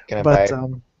 gonna But buy.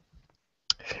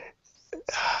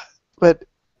 but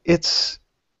it's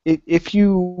if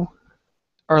you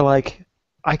are like,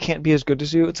 I can't be as good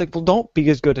as you, it's like, well, don't be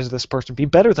as good as this person. Be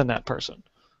better than that person.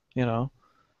 You know,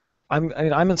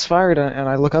 I'm inspired and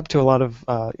I look up to a lot of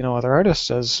other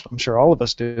artists, as I'm sure all of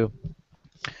us do.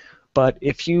 But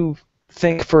if you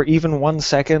think for even 1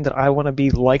 second that I want to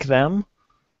be like them,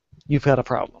 you've got a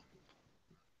problem.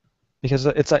 Because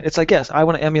it's like, yes, I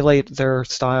want to emulate their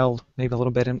style maybe a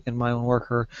little bit in my own work,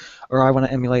 or I want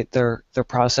to emulate their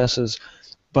processes,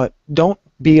 but don't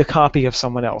be a copy of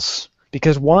someone else.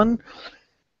 Because one,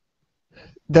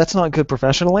 that's not good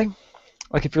professionally.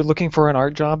 Like if you're looking for an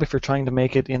art job, if you're trying to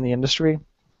make it in the industry,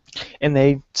 and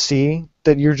they see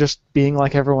that you're just being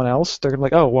like everyone else, they're gonna be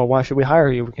like, oh, well, why should we hire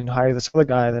you? We can hire this other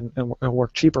guy and it'll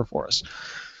work cheaper for us,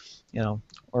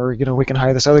 or we can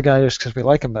hire this other guy just because we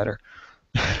like him better,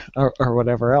 or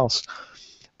whatever else.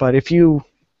 But if you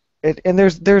and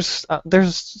there's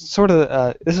sort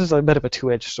of this is a bit of a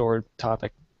two-edged sword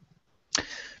topic,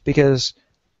 because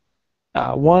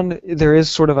one, there is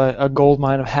sort of a gold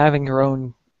mine of having your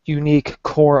own unique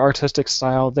core artistic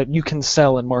style that you can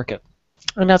sell and market.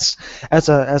 And that's, as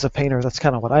a painter, that's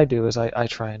kind of what I do, is I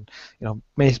try and,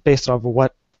 based off of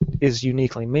what is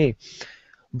uniquely me.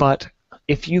 But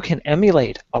if you can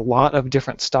emulate a lot of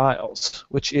different styles,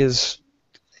 which is,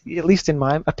 at least in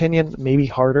my opinion, maybe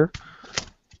harder,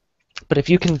 but if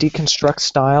you can deconstruct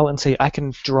style and say, I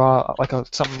can draw like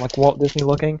something like Walt Disney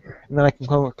looking, and then I can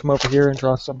come over here and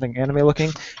draw something anime looking,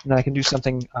 and then I can do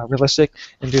something realistic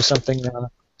and do something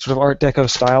sort of Art Deco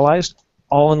stylized,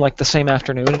 all in like the same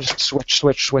afternoon, and just switch,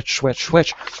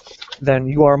 then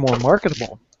you are more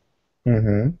marketable.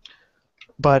 Mm-hmm.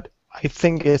 But I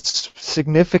think it's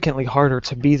significantly harder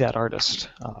to be that artist.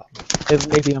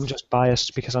 Maybe I'm just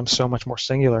biased because I'm so much more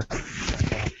singular.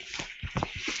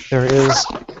 There is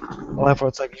a level where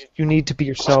it's like you need to be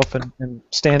yourself and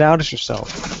stand out as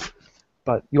yourself,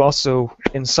 but you also,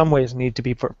 in some ways, need to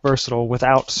be versatile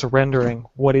without surrendering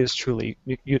what is truly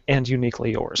and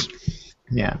uniquely yours.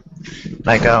 Yeah.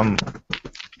 Like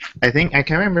I think I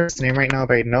can't remember his name right now,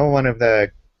 but I know one of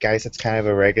the guys that's kind of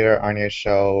a regular on your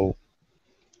show.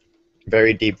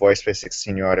 Very deep voice for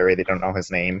 16-year-old. I really don't know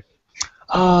his name.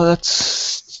 Oh,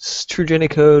 that's True Jenny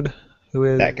Code, who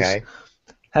is That guy.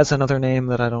 Has another name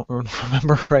that I don't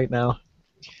remember right now.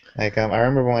 Like I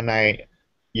remember one night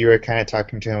you were kind of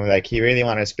talking to him, like he really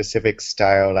wanted a specific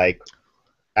style, like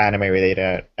anime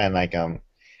related, and like I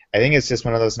think it's just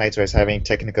one of those nights where I was having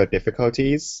technical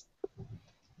difficulties,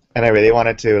 and I really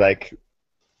wanted to like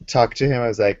talk to him. I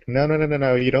was like,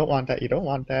 no, you don't want that, you don't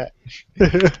want that.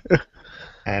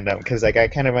 And because like I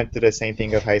kind of went through the same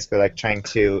thing of high school, like trying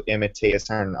to imitate a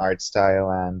certain art style,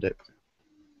 and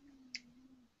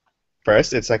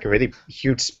first it's like a really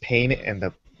huge pain in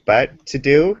the butt to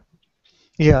do,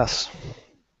 Yes.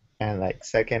 and like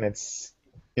second, it's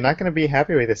you're not gonna be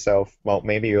happy with yourself. Well,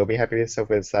 maybe you'll be happy with yourself,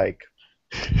 but it's like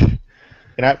you're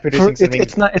not producing something.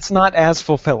 It's not as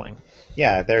fulfilling.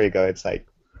 Yeah, there you go. It's like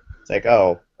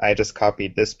oh, I just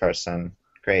copied this person.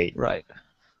 Great. Right.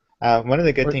 One of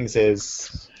the good things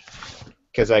is,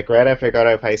 because like right after I got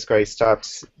out of high school, I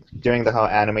stopped doing the whole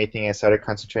anime thing. I started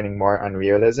concentrating more on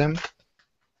realism.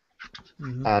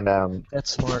 Mm-hmm. And that's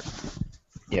smart.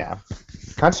 Yeah,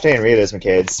 concentrate on realism,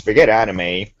 kids. Forget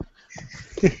anime.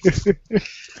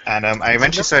 And I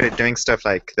eventually started doing stuff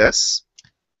like this.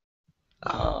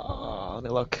 Oh, they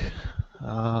look.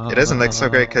 It doesn't look so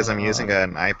great because I'm using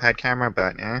an iPad camera,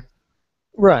 but yeah.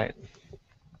 Right.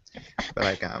 But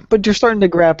like But you're starting to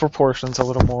grab proportions a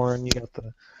little more, and you got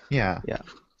the. Yeah. Yeah.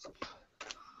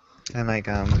 And like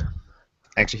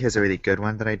actually, here's a really good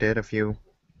one that I did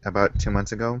about 2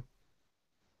 months ago.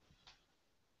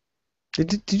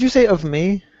 Did you say of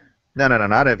me? No,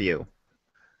 not of you.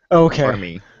 Okay. Or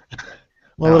me. I'm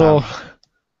a little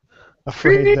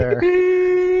afraid there.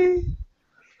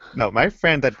 No, my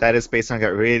friend that is based on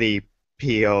got really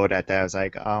PO'd at that. I was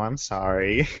like, oh, I'm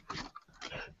sorry.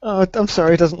 Oh, I'm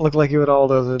sorry. It doesn't look like you at all,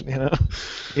 does it?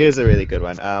 Here's a really good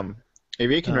one. If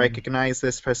you can recognize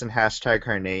this person, hashtag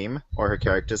her name or her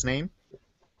character's name.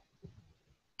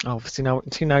 Oh, see now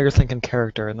you're thinking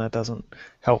character, and that doesn't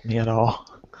help me at all.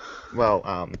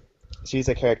 Well, she's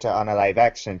a character on a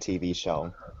live-action TV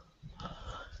show.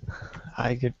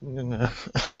 I could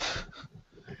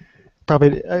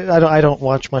probably I don't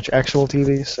watch much actual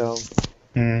TV, so.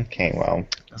 Okay, well,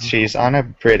 she's on a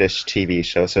British TV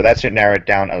show, so that should narrow it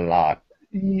down a lot.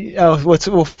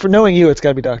 Well, for knowing you, it's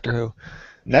got to be Doctor Who.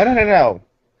 No.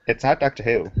 It's not Doctor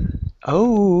Who.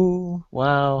 Oh,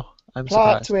 wow. I'm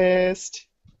Plot surprised.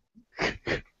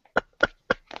 twist.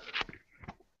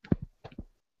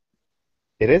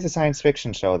 It is a science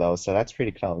fiction show, though, so that's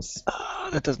pretty close.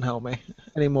 That doesn't help me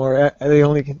anymore. The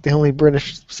only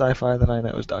British sci-fi that I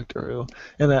know is Doctor Who,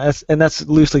 and that's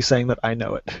loosely saying that I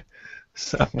know it.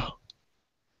 So.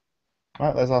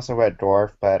 Well, there's also Red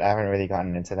Dwarf, but I haven't really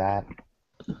gotten into that.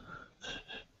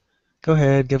 Go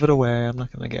ahead, give it away. I'm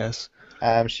not gonna guess.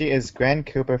 She is Gwen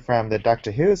Cooper from the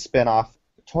Doctor Who spin-off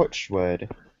Torchwood.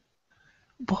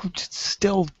 Well,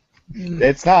 still.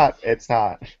 It's not.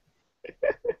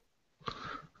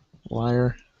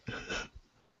 Liar.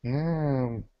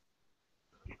 Mm.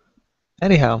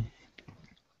 Anyhow,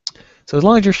 so as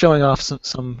long as you're showing off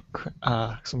some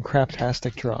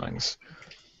craptastic drawings,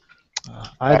 Those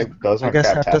I aren't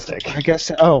guess craptastic. I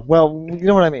guess. Oh well, you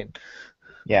know what I mean.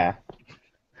 Yeah.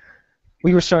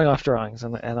 We were showing off drawings,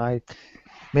 and I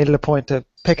made it a point to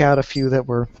pick out a few that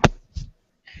were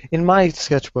in my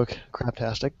sketchbook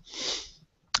craptastic.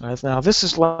 Now this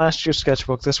is last year's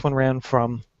sketchbook. This one ran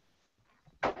from.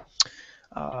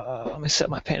 Let me set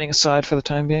my painting aside for the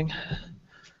time being.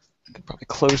 I could probably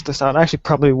close this out. I actually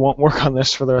probably won't work on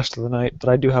this for the rest of the night, but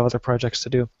I do have other projects to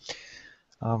do.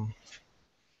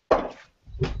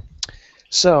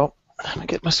 So, let me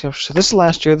get my sketch. So this is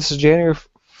last year. This is January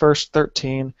 1st,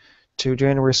 13 to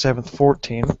January 7th,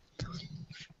 14.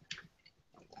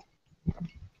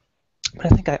 But I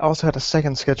think I also had a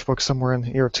second sketchbook somewhere in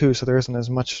here too, so there isn't as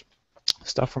much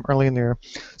stuff from early in the year.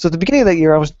 So at the beginning of that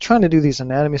year, I was trying to do these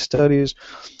anatomy studies.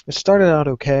 It started out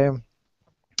okay,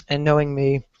 and knowing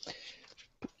me,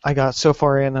 I got so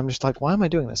far in, I'm just like, why am I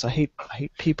doing this? I hate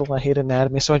people, I hate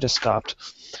anatomy, so I just stopped.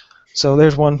 So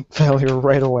there's one failure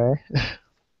right away.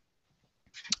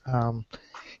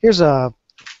 Here's a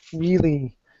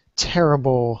really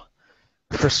terrible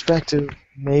perspective,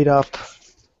 made-up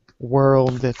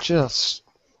world that just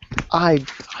I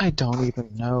don't even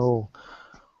know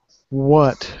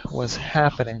what was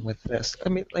happening with this. I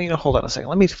mean, hold on a second.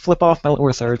 Let me flip off my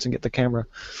lower thirds and get the camera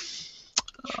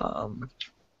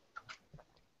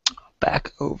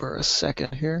back over a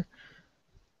second here.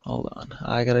 Hold on.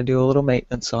 I gotta do a little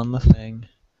maintenance on the thing.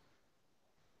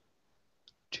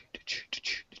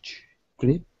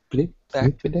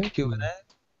 Back to Q&A.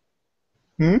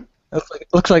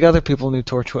 Looks like other people knew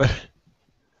Torchwood.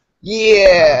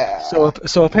 Yeah. So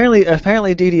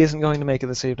apparently Dede isn't going to make it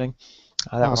this evening.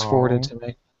 That was forwarded to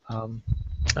me,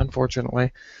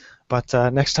 unfortunately. But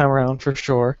next time around, for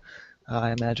sure,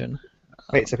 I imagine.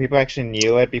 Wait, so people actually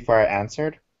knew it before I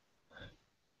answered?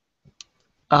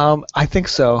 I think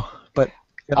so, but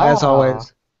as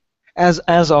always,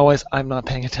 I'm not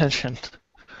paying attention.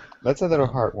 That's a little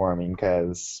heartwarming,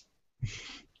 because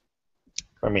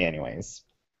for me, anyways.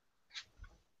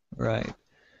 Right.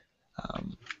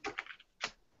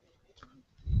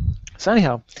 So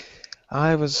anyhow,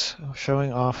 I was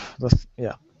showing off the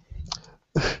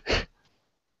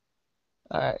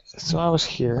All right, so I was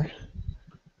here,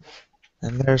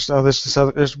 and there's this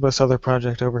other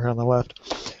project over here on the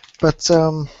left, but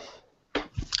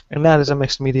and that is a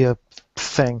mixed media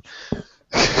thing.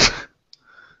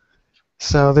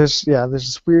 So there's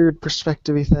this weird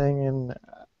perspective-y thing, and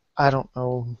I don't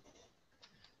know.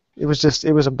 It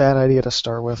was a bad idea to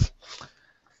start with.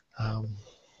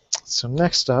 So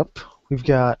next up, we've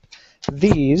got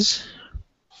these,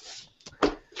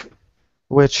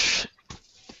 which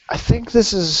I think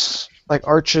this is like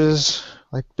arches,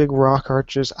 like big rock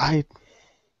arches.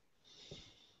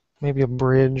 Maybe a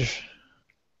bridge.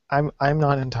 I'm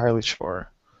not entirely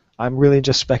sure. I'm really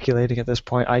just speculating at this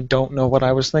point. I don't know what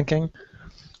I was thinking.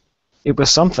 It was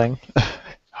something.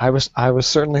 I was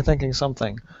certainly thinking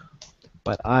something,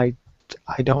 but I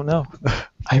don't know.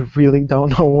 I really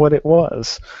don't know what it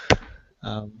was.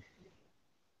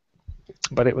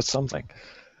 But it was something.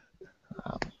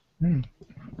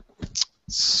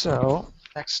 So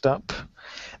next up,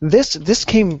 this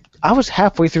came. I was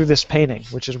halfway through this painting,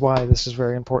 which is why this is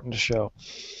very important to show.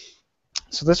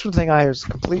 So this was the thing I was a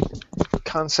complete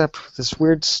concept with this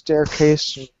weird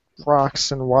staircase, and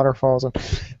rocks and waterfalls, and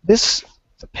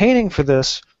the painting for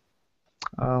this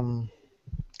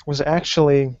was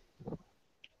actually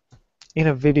in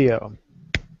a video.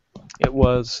 It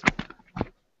was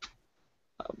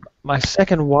my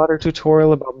second water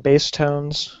tutorial about base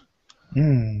tones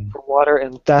for water,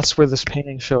 and that's where this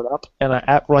painting showed up. And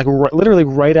literally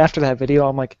right after that video,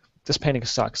 I'm like, this painting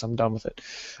sucks. I'm done with it.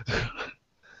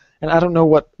 And I don't know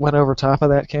what went over top of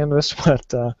that canvas, but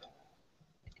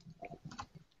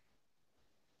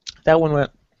that one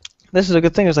went. This is a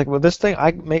good thing. It's like, well, this thing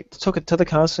took it to the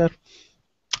concept.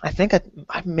 I think I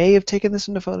may have taken this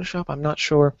into Photoshop. I'm not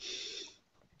sure,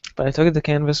 but I took it to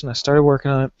canvas and I started working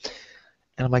on it.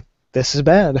 And I'm like, this is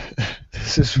bad.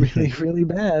 This is really, really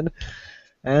bad.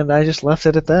 And I just left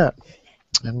it at that.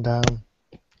 And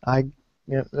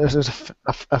this is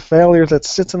a failure that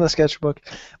sits in the sketchbook,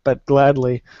 but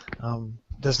gladly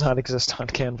does not exist on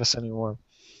canvas anymore.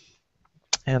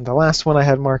 And the last one I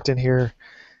had marked in here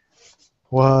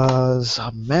was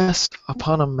a mess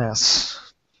upon a mess.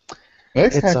 It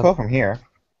looks kind of cool from here.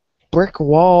 Brick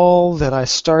wall that I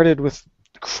started with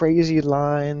crazy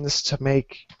lines to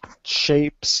make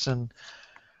shapes, and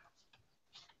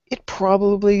it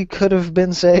probably could have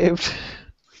been saved.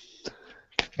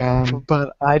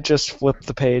 But I just flip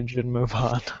the page and move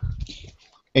on.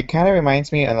 It kind of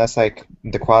reminds me, unless like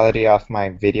the quality of my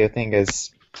video thing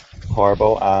is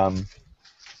horrible,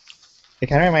 it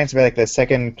kind of reminds me of like the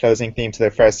second closing theme to the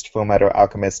first Fullmetal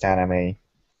Alchemist anime.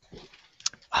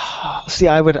 See,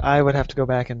 I would have to go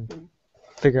back and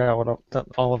figure out what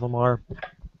all of them are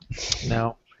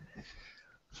now.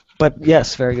 But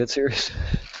yes, very good series.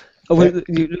 Oh, wait,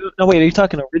 are you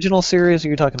talking original series or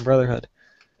are you talking Brotherhood?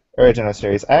 Original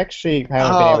series. I actually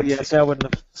haven't been able to... yes, I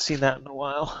wouldn't have seen that in a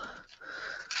while.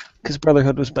 Because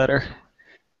Brotherhood was better.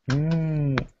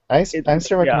 I'm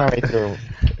still working my way through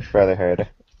Brotherhood.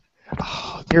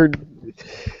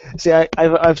 See,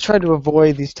 I've tried to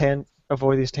avoid these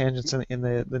tangents in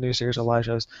the new series of live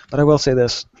shows, but I will say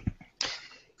this: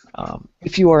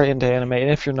 if you are into anime, and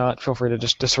if you're not, feel free to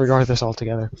just disregard this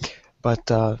altogether. But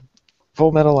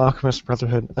Full Metal Alchemist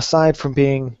Brotherhood, aside from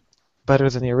being better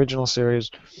than the original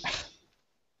series,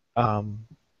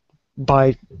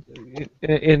 by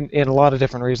in a lot of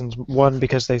different reasons. One,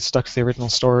 because they stuck to the original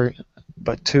story,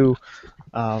 but two,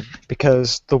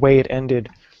 because the way it ended.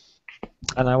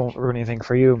 And I won't ruin anything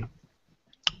for you,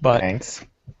 but Thanks.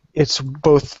 It's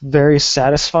both very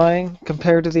satisfying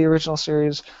compared to the original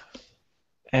series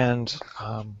and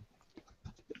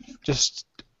just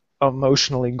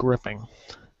emotionally gripping.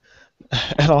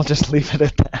 And I'll just leave it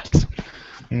at that.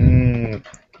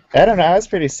 I don't know, I was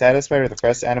pretty satisfied with the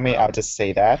first anime, I'll just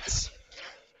say that.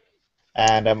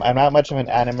 And I'm not much of an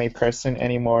anime person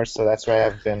anymore, so that's why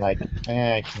I've been like,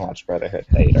 I can watch Brotherhood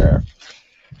later.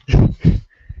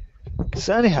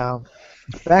 So anyhow,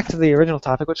 back to the original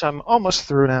topic, which I'm almost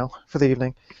through now for the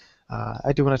evening.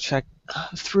 I do want to check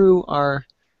through our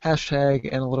hashtag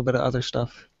and a little bit of other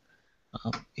stuff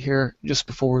here just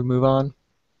before we move on.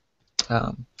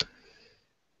 I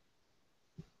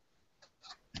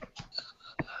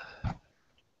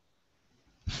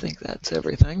think that's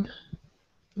everything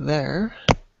there.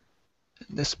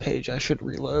 This page I should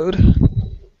reload.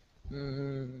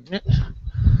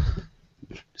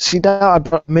 See, now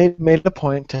I made it a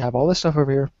point to have all this stuff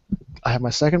over here. I have my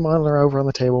second monitor over on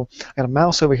the table. I got a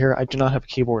mouse over here. I do not have a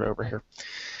keyboard over here.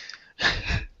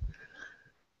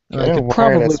 I could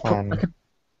probably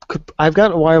I've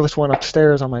got a wireless one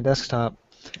upstairs on my desktop.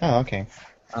 Oh, okay.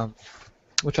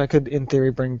 Which I could, in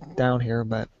theory, bring down here,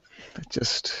 but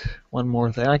just one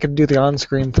more thing. I could do the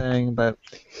on-screen thing, but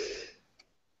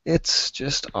it's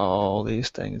just all these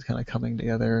things kind of coming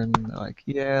together and like,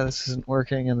 yeah, this isn't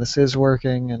working and this is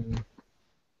working and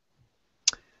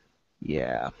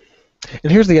yeah.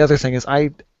 And here's the other thing is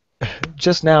I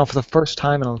just now for the first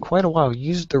time in quite a while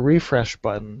used the refresh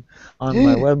button on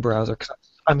my web browser because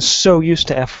I'm so used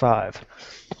to F5.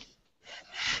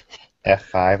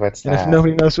 F5, what's that? And if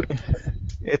nobody knows,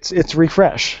 it's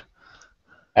refresh.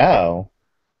 Oh.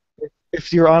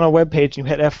 If you're on a web page and you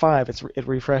hit F5, it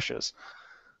refreshes.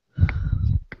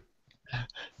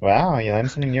 Wow, you learn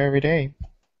something new every day.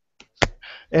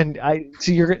 And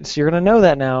so you're gonna know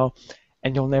that now,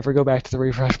 and you'll never go back to the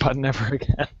refresh button ever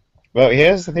again. Well,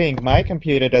 here's the thing: my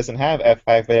computer doesn't have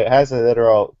F5, but it has a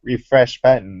literal refresh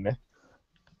button.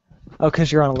 Oh,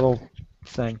 because you're on a little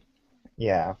thing.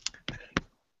 Yeah.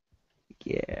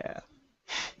 Yeah.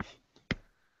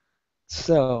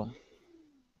 So.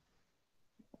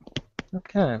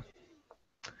 Okay.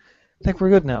 I think we're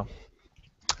good now.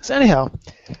 So anyhow,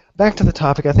 back to the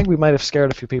topic. I think we might have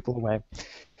scared a few people away.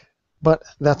 But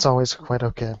that's always quite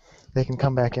okay. They can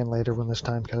come back in later when there's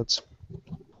time codes.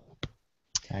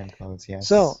 Time codes, yes.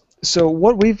 So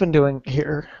what we've been doing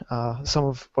here, some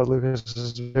of what Lucas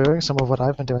is doing, some of what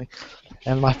I've been doing,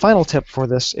 and my final tip for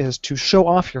this is to show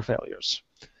off your failures.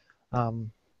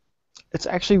 It's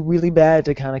actually really bad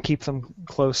to kind of keep them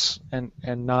close and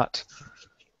not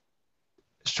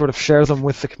sort of share them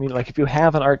with the community. Like if you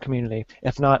have an art community,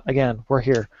 if not, again, we're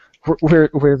here.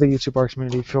 we're the YouTube art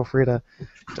community. Feel free to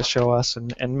show us,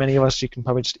 and many of us you can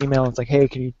probably just email. And it's like, hey,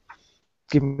 can you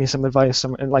give me some advice,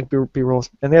 and like B-roll.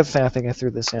 And the other thing I think I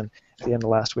threw this in at the end of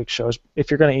last week's show is if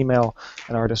you're going to email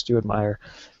an artist you admire,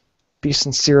 be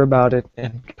sincere about it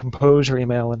and compose your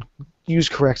email and use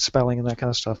correct spelling and that kind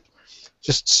of stuff,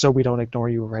 just so we don't ignore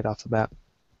you right off the bat,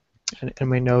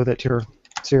 and we know that you're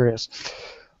serious.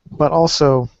 But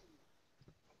also,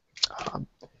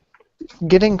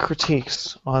 getting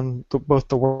critiques on both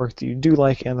the work that you do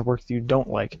like and the work that you don't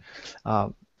like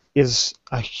is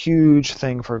a huge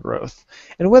thing for growth.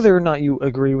 And whether or not you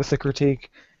agree with the critique,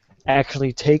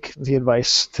 actually take the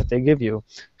advice that they give you,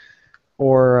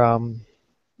 or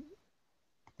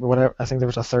whatever. I think there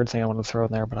was a third thing I wanted to throw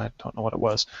in there, but I don't know what it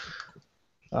was.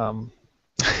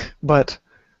 But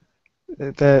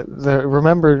the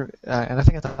remember, and I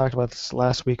think I talked about this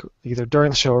last week, either during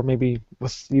the show or maybe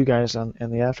with you guys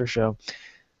in the after show,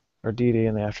 or Dede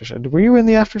in the after show. Were you in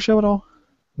the after show at all?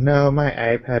 No, my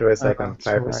iPad was like on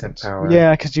 5% power.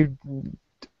 Yeah, because you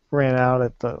ran out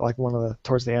at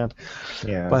towards the end.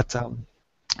 Yeah. But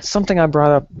something I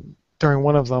brought up during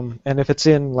one of them, and if it's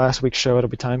in last week's show, it'll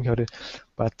be time coded.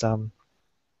 But no,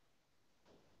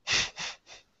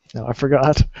 I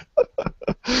forgot.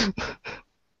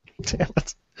 Damn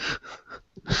it!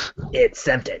 It's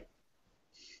something.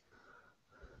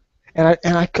 And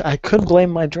I could blame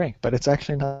my drink, but it's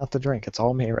actually not the drink. It's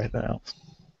all me right now.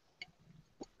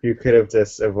 You could have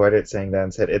just avoided saying that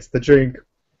and said, "It's the drink.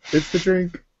 It's the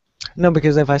drink." No,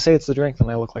 because if I say it's the drink, then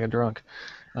I look like a drunk.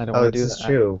 I don't want to do that. This is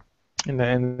true.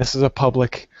 And this is a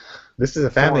public. This is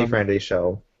a family-friendly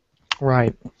show.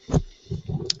 Right.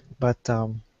 But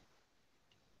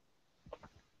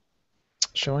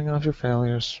showing off your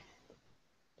failures.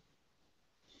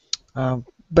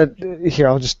 But here,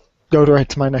 I'll just go right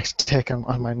to my next take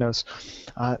on my notes.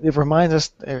 It reminds us.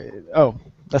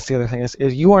 That's the other thing is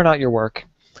you are not your work.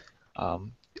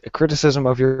 A criticism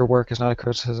of your work is not a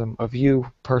criticism of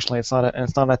you personally. It's not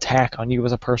an attack on you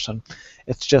as a person.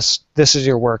 It's just this is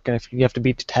your work, and if you have to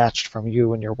be detached from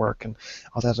you and your work and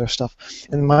all that other stuff.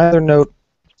 And my other note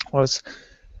was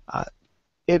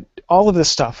all of this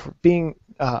stuff being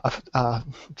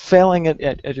failing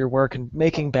at your work and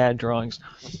making bad drawings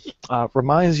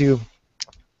reminds you,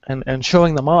 and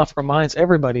showing them off reminds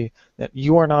everybody that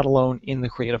you are not alone in the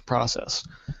creative process.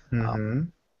 Mm-hmm.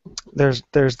 There's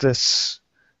this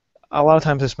a lot of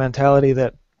times this mentality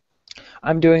that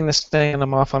I'm doing this thing and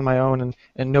I'm off on my own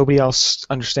and nobody else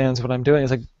understands what I'm doing.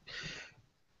 It's like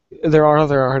there are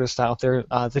other artists out there.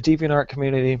 The DeviantArt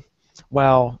community,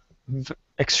 while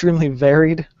extremely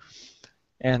varied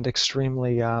and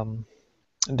extremely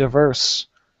diverse,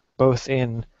 both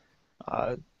in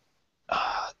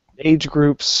age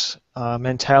groups,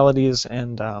 mentalities,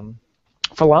 and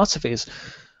philosophies,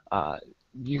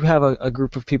 you have a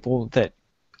group of people that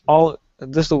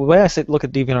the way I look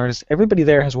at DeviantArt is everybody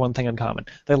there has one thing in common: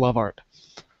 they love art.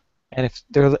 And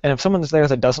if someone's there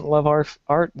that doesn't love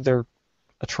art, they're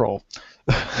a troll.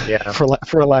 Yeah.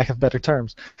 for a lack of better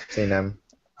terms. Seen them.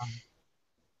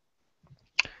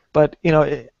 But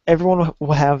everyone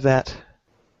will have that,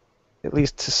 at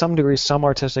least to some degree, some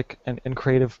artistic and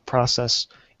creative process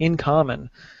in common,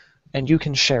 and you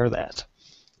can share that,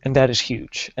 and that is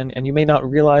huge. And you may not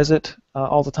realize it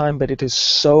all the time, but it is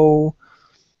so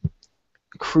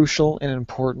crucial and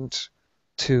important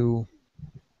to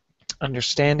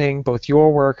understanding both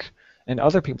your work and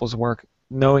other people's work,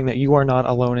 knowing that you are not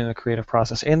alone in a creative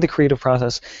process. And the creative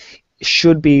process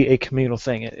should be a communal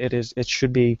thing. It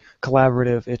should be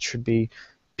collaborative. It should be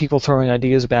people throwing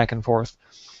ideas back and forth.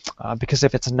 Because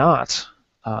if it's not,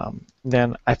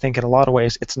 then I think in a lot of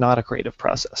ways it's not a creative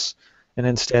process. And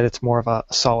instead it's more of a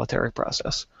solitary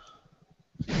process.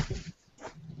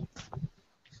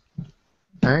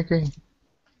 I agree.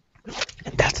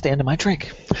 And that's the end of my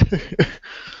drink.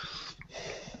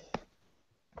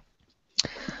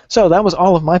 So that was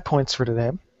all of my points for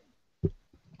today.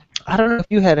 I don't know if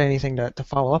you had anything to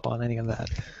follow up on any of that.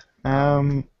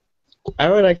 I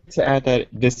would like to add that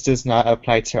this does not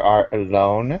apply to art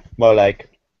alone. Well, like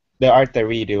the art that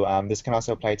we do. This can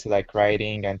also apply to like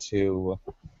writing and to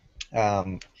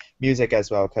music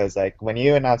as well. Because like when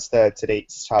you announced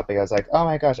today's topic, I was like, oh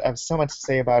my gosh, I have so much to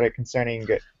say about it concerning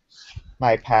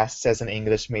my past as an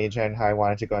English major and how I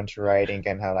wanted to go into writing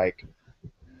and how like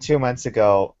 2 months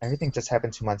ago, everything just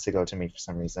happened 2 months ago to me for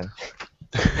some reason.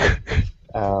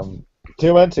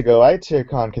 2 months ago, I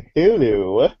took on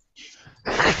Cthulhu.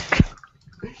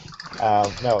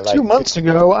 No, like 2 months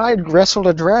ago, I wrestled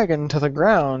a dragon to the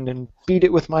ground and beat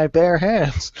it with my bare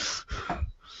hands.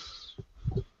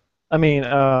 I mean,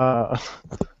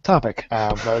 topic.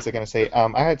 What was I gonna say?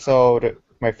 I had sold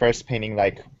my first painting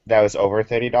like that was over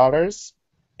 $30.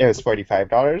 It was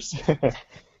 $45.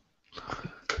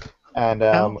 And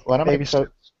Well, baby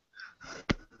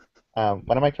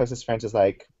one of my closest friends is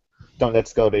like, "Don't let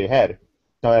this go to your head.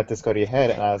 Don't let this go to your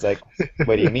head." And I was like,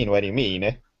 "What do you mean? What do you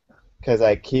mean?" Because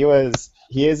like he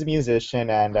is a musician,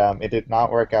 and it did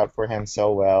not work out for him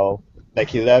so well. Like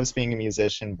he loves being a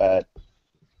musician, but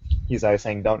he's always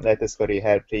saying, "Don't let this go to your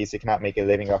head, please. You cannot make a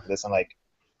living off of this." I'm like,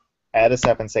 I had to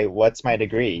step and say, "What's my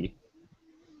degree?"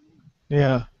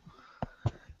 Yeah.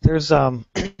 There's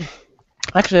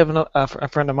I actually have a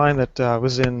friend of mine that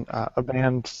was in a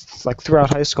band like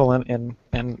throughout high school and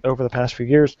over the past few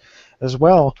years as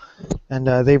well, and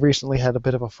they recently had a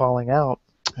bit of a falling out,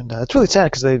 and it's really sad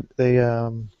because they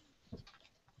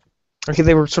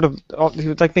were sort of he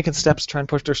was like making steps to try and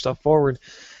push their stuff forward,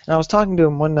 and I was talking to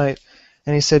him one night,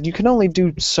 and he said, "You can only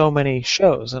do so many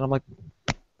shows," and I'm like,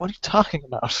 "What are you talking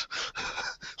about?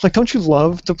 Like, don't you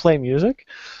love to play music?"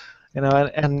 You know,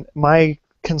 and my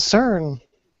concern.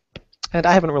 And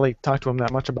I haven't really talked to him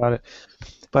that much about it,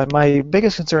 but my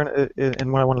biggest concern,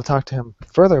 and what I want to talk to him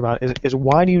further about, is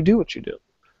why do you do what you do?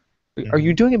 Are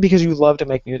you doing it because you love to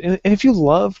make music? And if you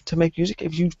love to make music,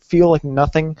 if you feel like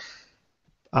nothing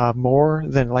more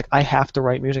than like I have to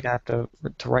write music, I have to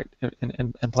write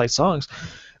and play songs,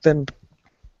 then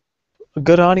a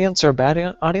good audience or a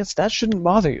bad audience, that shouldn't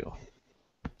bother you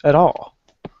at all.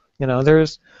 You know,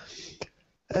 there's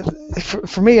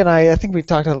for me, and I think we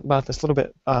talked about this a little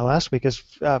bit last week, is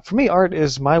for me, art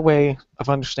is my way of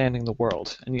understanding the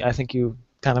world, and I think you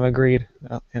kind of agreed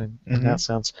in that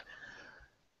sense.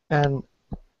 And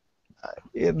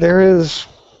there is,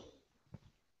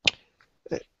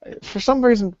 for some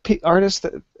reason, artists,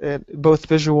 both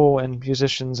visual and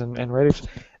musicians and writers,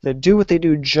 that do what they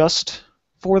do just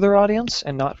for their audience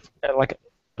and not like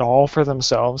at all for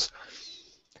themselves,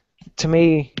 to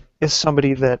me, is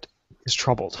somebody that is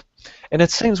troubled. And it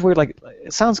seems weird, like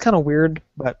it sounds kind of weird,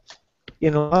 but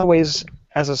in a lot of ways,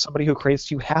 as somebody who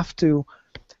creates, you have to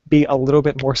be a little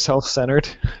bit more self-centered.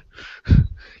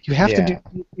 You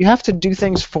have to do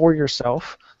things for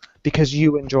yourself because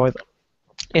you enjoy them.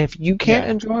 And if you can't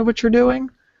enjoy what you're doing,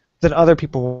 then other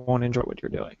people won't enjoy what you're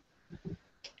doing.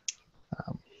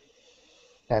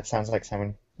 That sounds like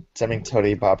something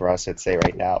totally Bob Ross would say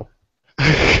right now.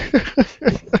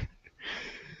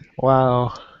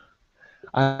 Wow.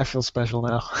 I feel special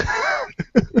now.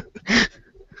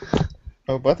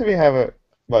 Well, both of you have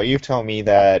well, you've told me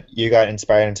that you got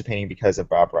inspired into painting because of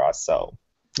Bob Ross, so.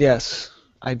 Yes,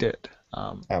 I did.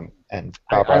 And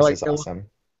Bob Ross is awesome.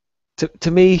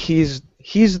 To me, he's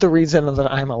the reason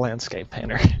that I'm a landscape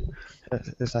painter,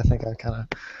 as I think I kind of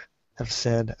have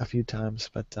said a few times.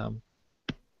 But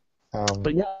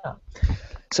yeah.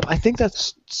 So I think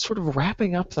that's sort of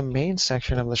wrapping up the main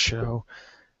section of the show.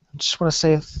 I just want to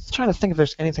say, trying to think if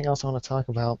there's anything else I want to talk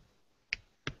about,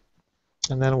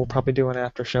 and then we'll probably do an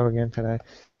after show again today.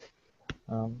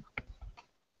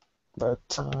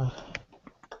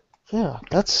 Yeah,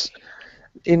 that's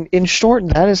in short.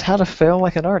 That is how to fail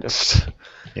like an artist.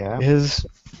 Yeah. Is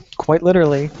quite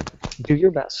literally do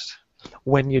your best.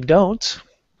 When you don't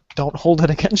hold it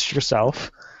against yourself,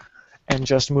 and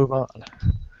just move on.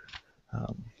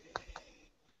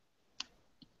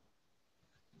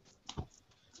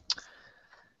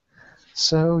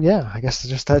 So yeah, I guess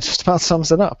that just about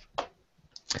sums it up.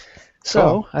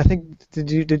 So I think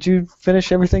did you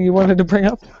finish everything you wanted to bring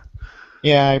up?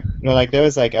 Yeah, there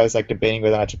was I was debating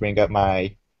whether or not to bring up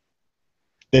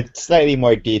the slightly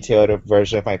more detailed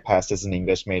version of my past as an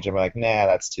English major. But like, nah,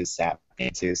 that's too sad.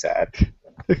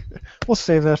 We'll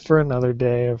save that for another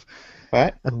day of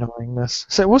what annoyingness.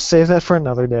 So we'll save that for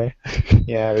another day.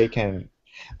 Yeah, we can.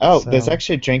 Oh, there's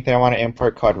actually a drink that I want to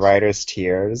import called Writer's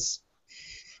Tears.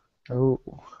 Oh,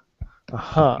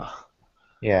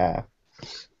 Yeah.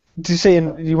 Did you say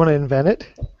you want to invent it?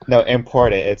 No,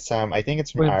 import it. It's I think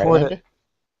it's from Ireland. It.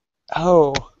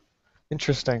 Oh,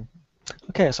 interesting.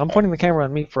 Okay, so I'm pointing the camera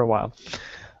on me for a while.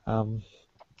 Are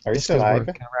we still live?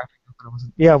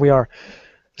 Yeah, we are.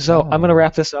 So I'm going to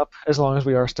wrap this up as long as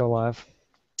we are still live.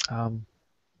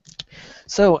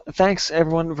 So thanks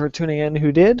everyone for tuning in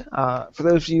who did. For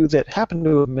those of you that happen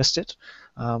to have missed it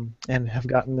and have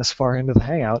gotten this far into the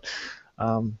Hangout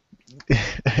and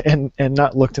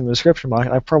not looked in the description box,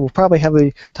 I probably have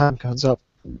the time codes up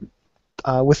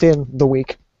within the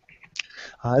week.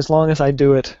 As long as I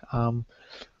do it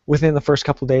within the first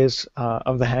couple of days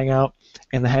of the Hangout,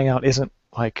 and the Hangout isn't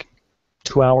like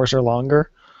 2 hours or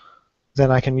longer, then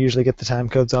I can usually get the time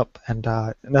codes up, and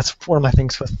that's one of my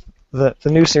things with the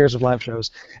new series of live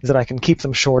shows, is that I can keep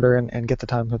them shorter and get the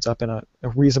time codes up in a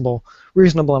reasonable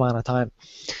amount of time.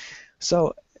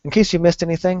 So in case you missed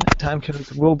anything, time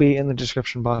codes will be in the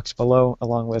description box below,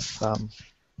 along with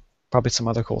probably some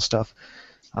other cool stuff,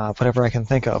 whatever I can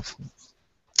think of.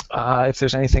 If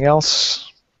there's anything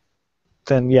else,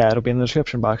 then yeah, it'll be in the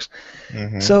description box.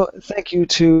 So thank you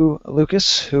to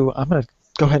Lucas, who I'm going to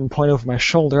go ahead and point over my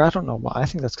shoulder. I don't know why. I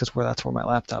think that's because that's where my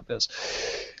laptop is.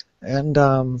 And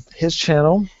his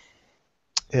channel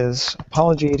is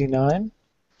Apology89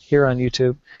 here on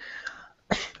YouTube.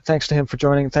 Thanks to him for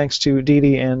joining. Thanks to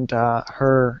Dede and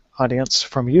her audience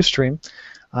from Ustream,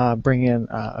 bringing in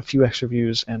a few extra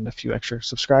views and a few extra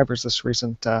subscribers this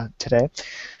recent today.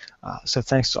 So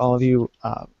thanks to all of you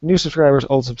new subscribers,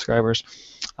 old subscribers,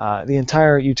 the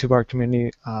entire YouTube art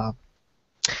community.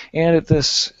 And at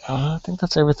this, I think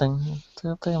that's everything.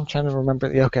 I'm trying to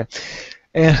remember. Yeah, okay.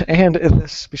 And at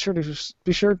this, be sure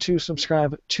to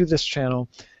subscribe to this channel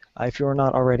if you are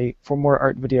not already for more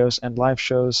art videos and live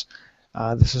shows.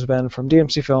 This has been from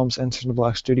DMC Films and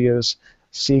Cinder Studios.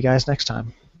 See you guys next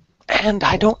time. And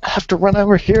I don't have to run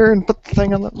over here and put the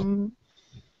thing on the...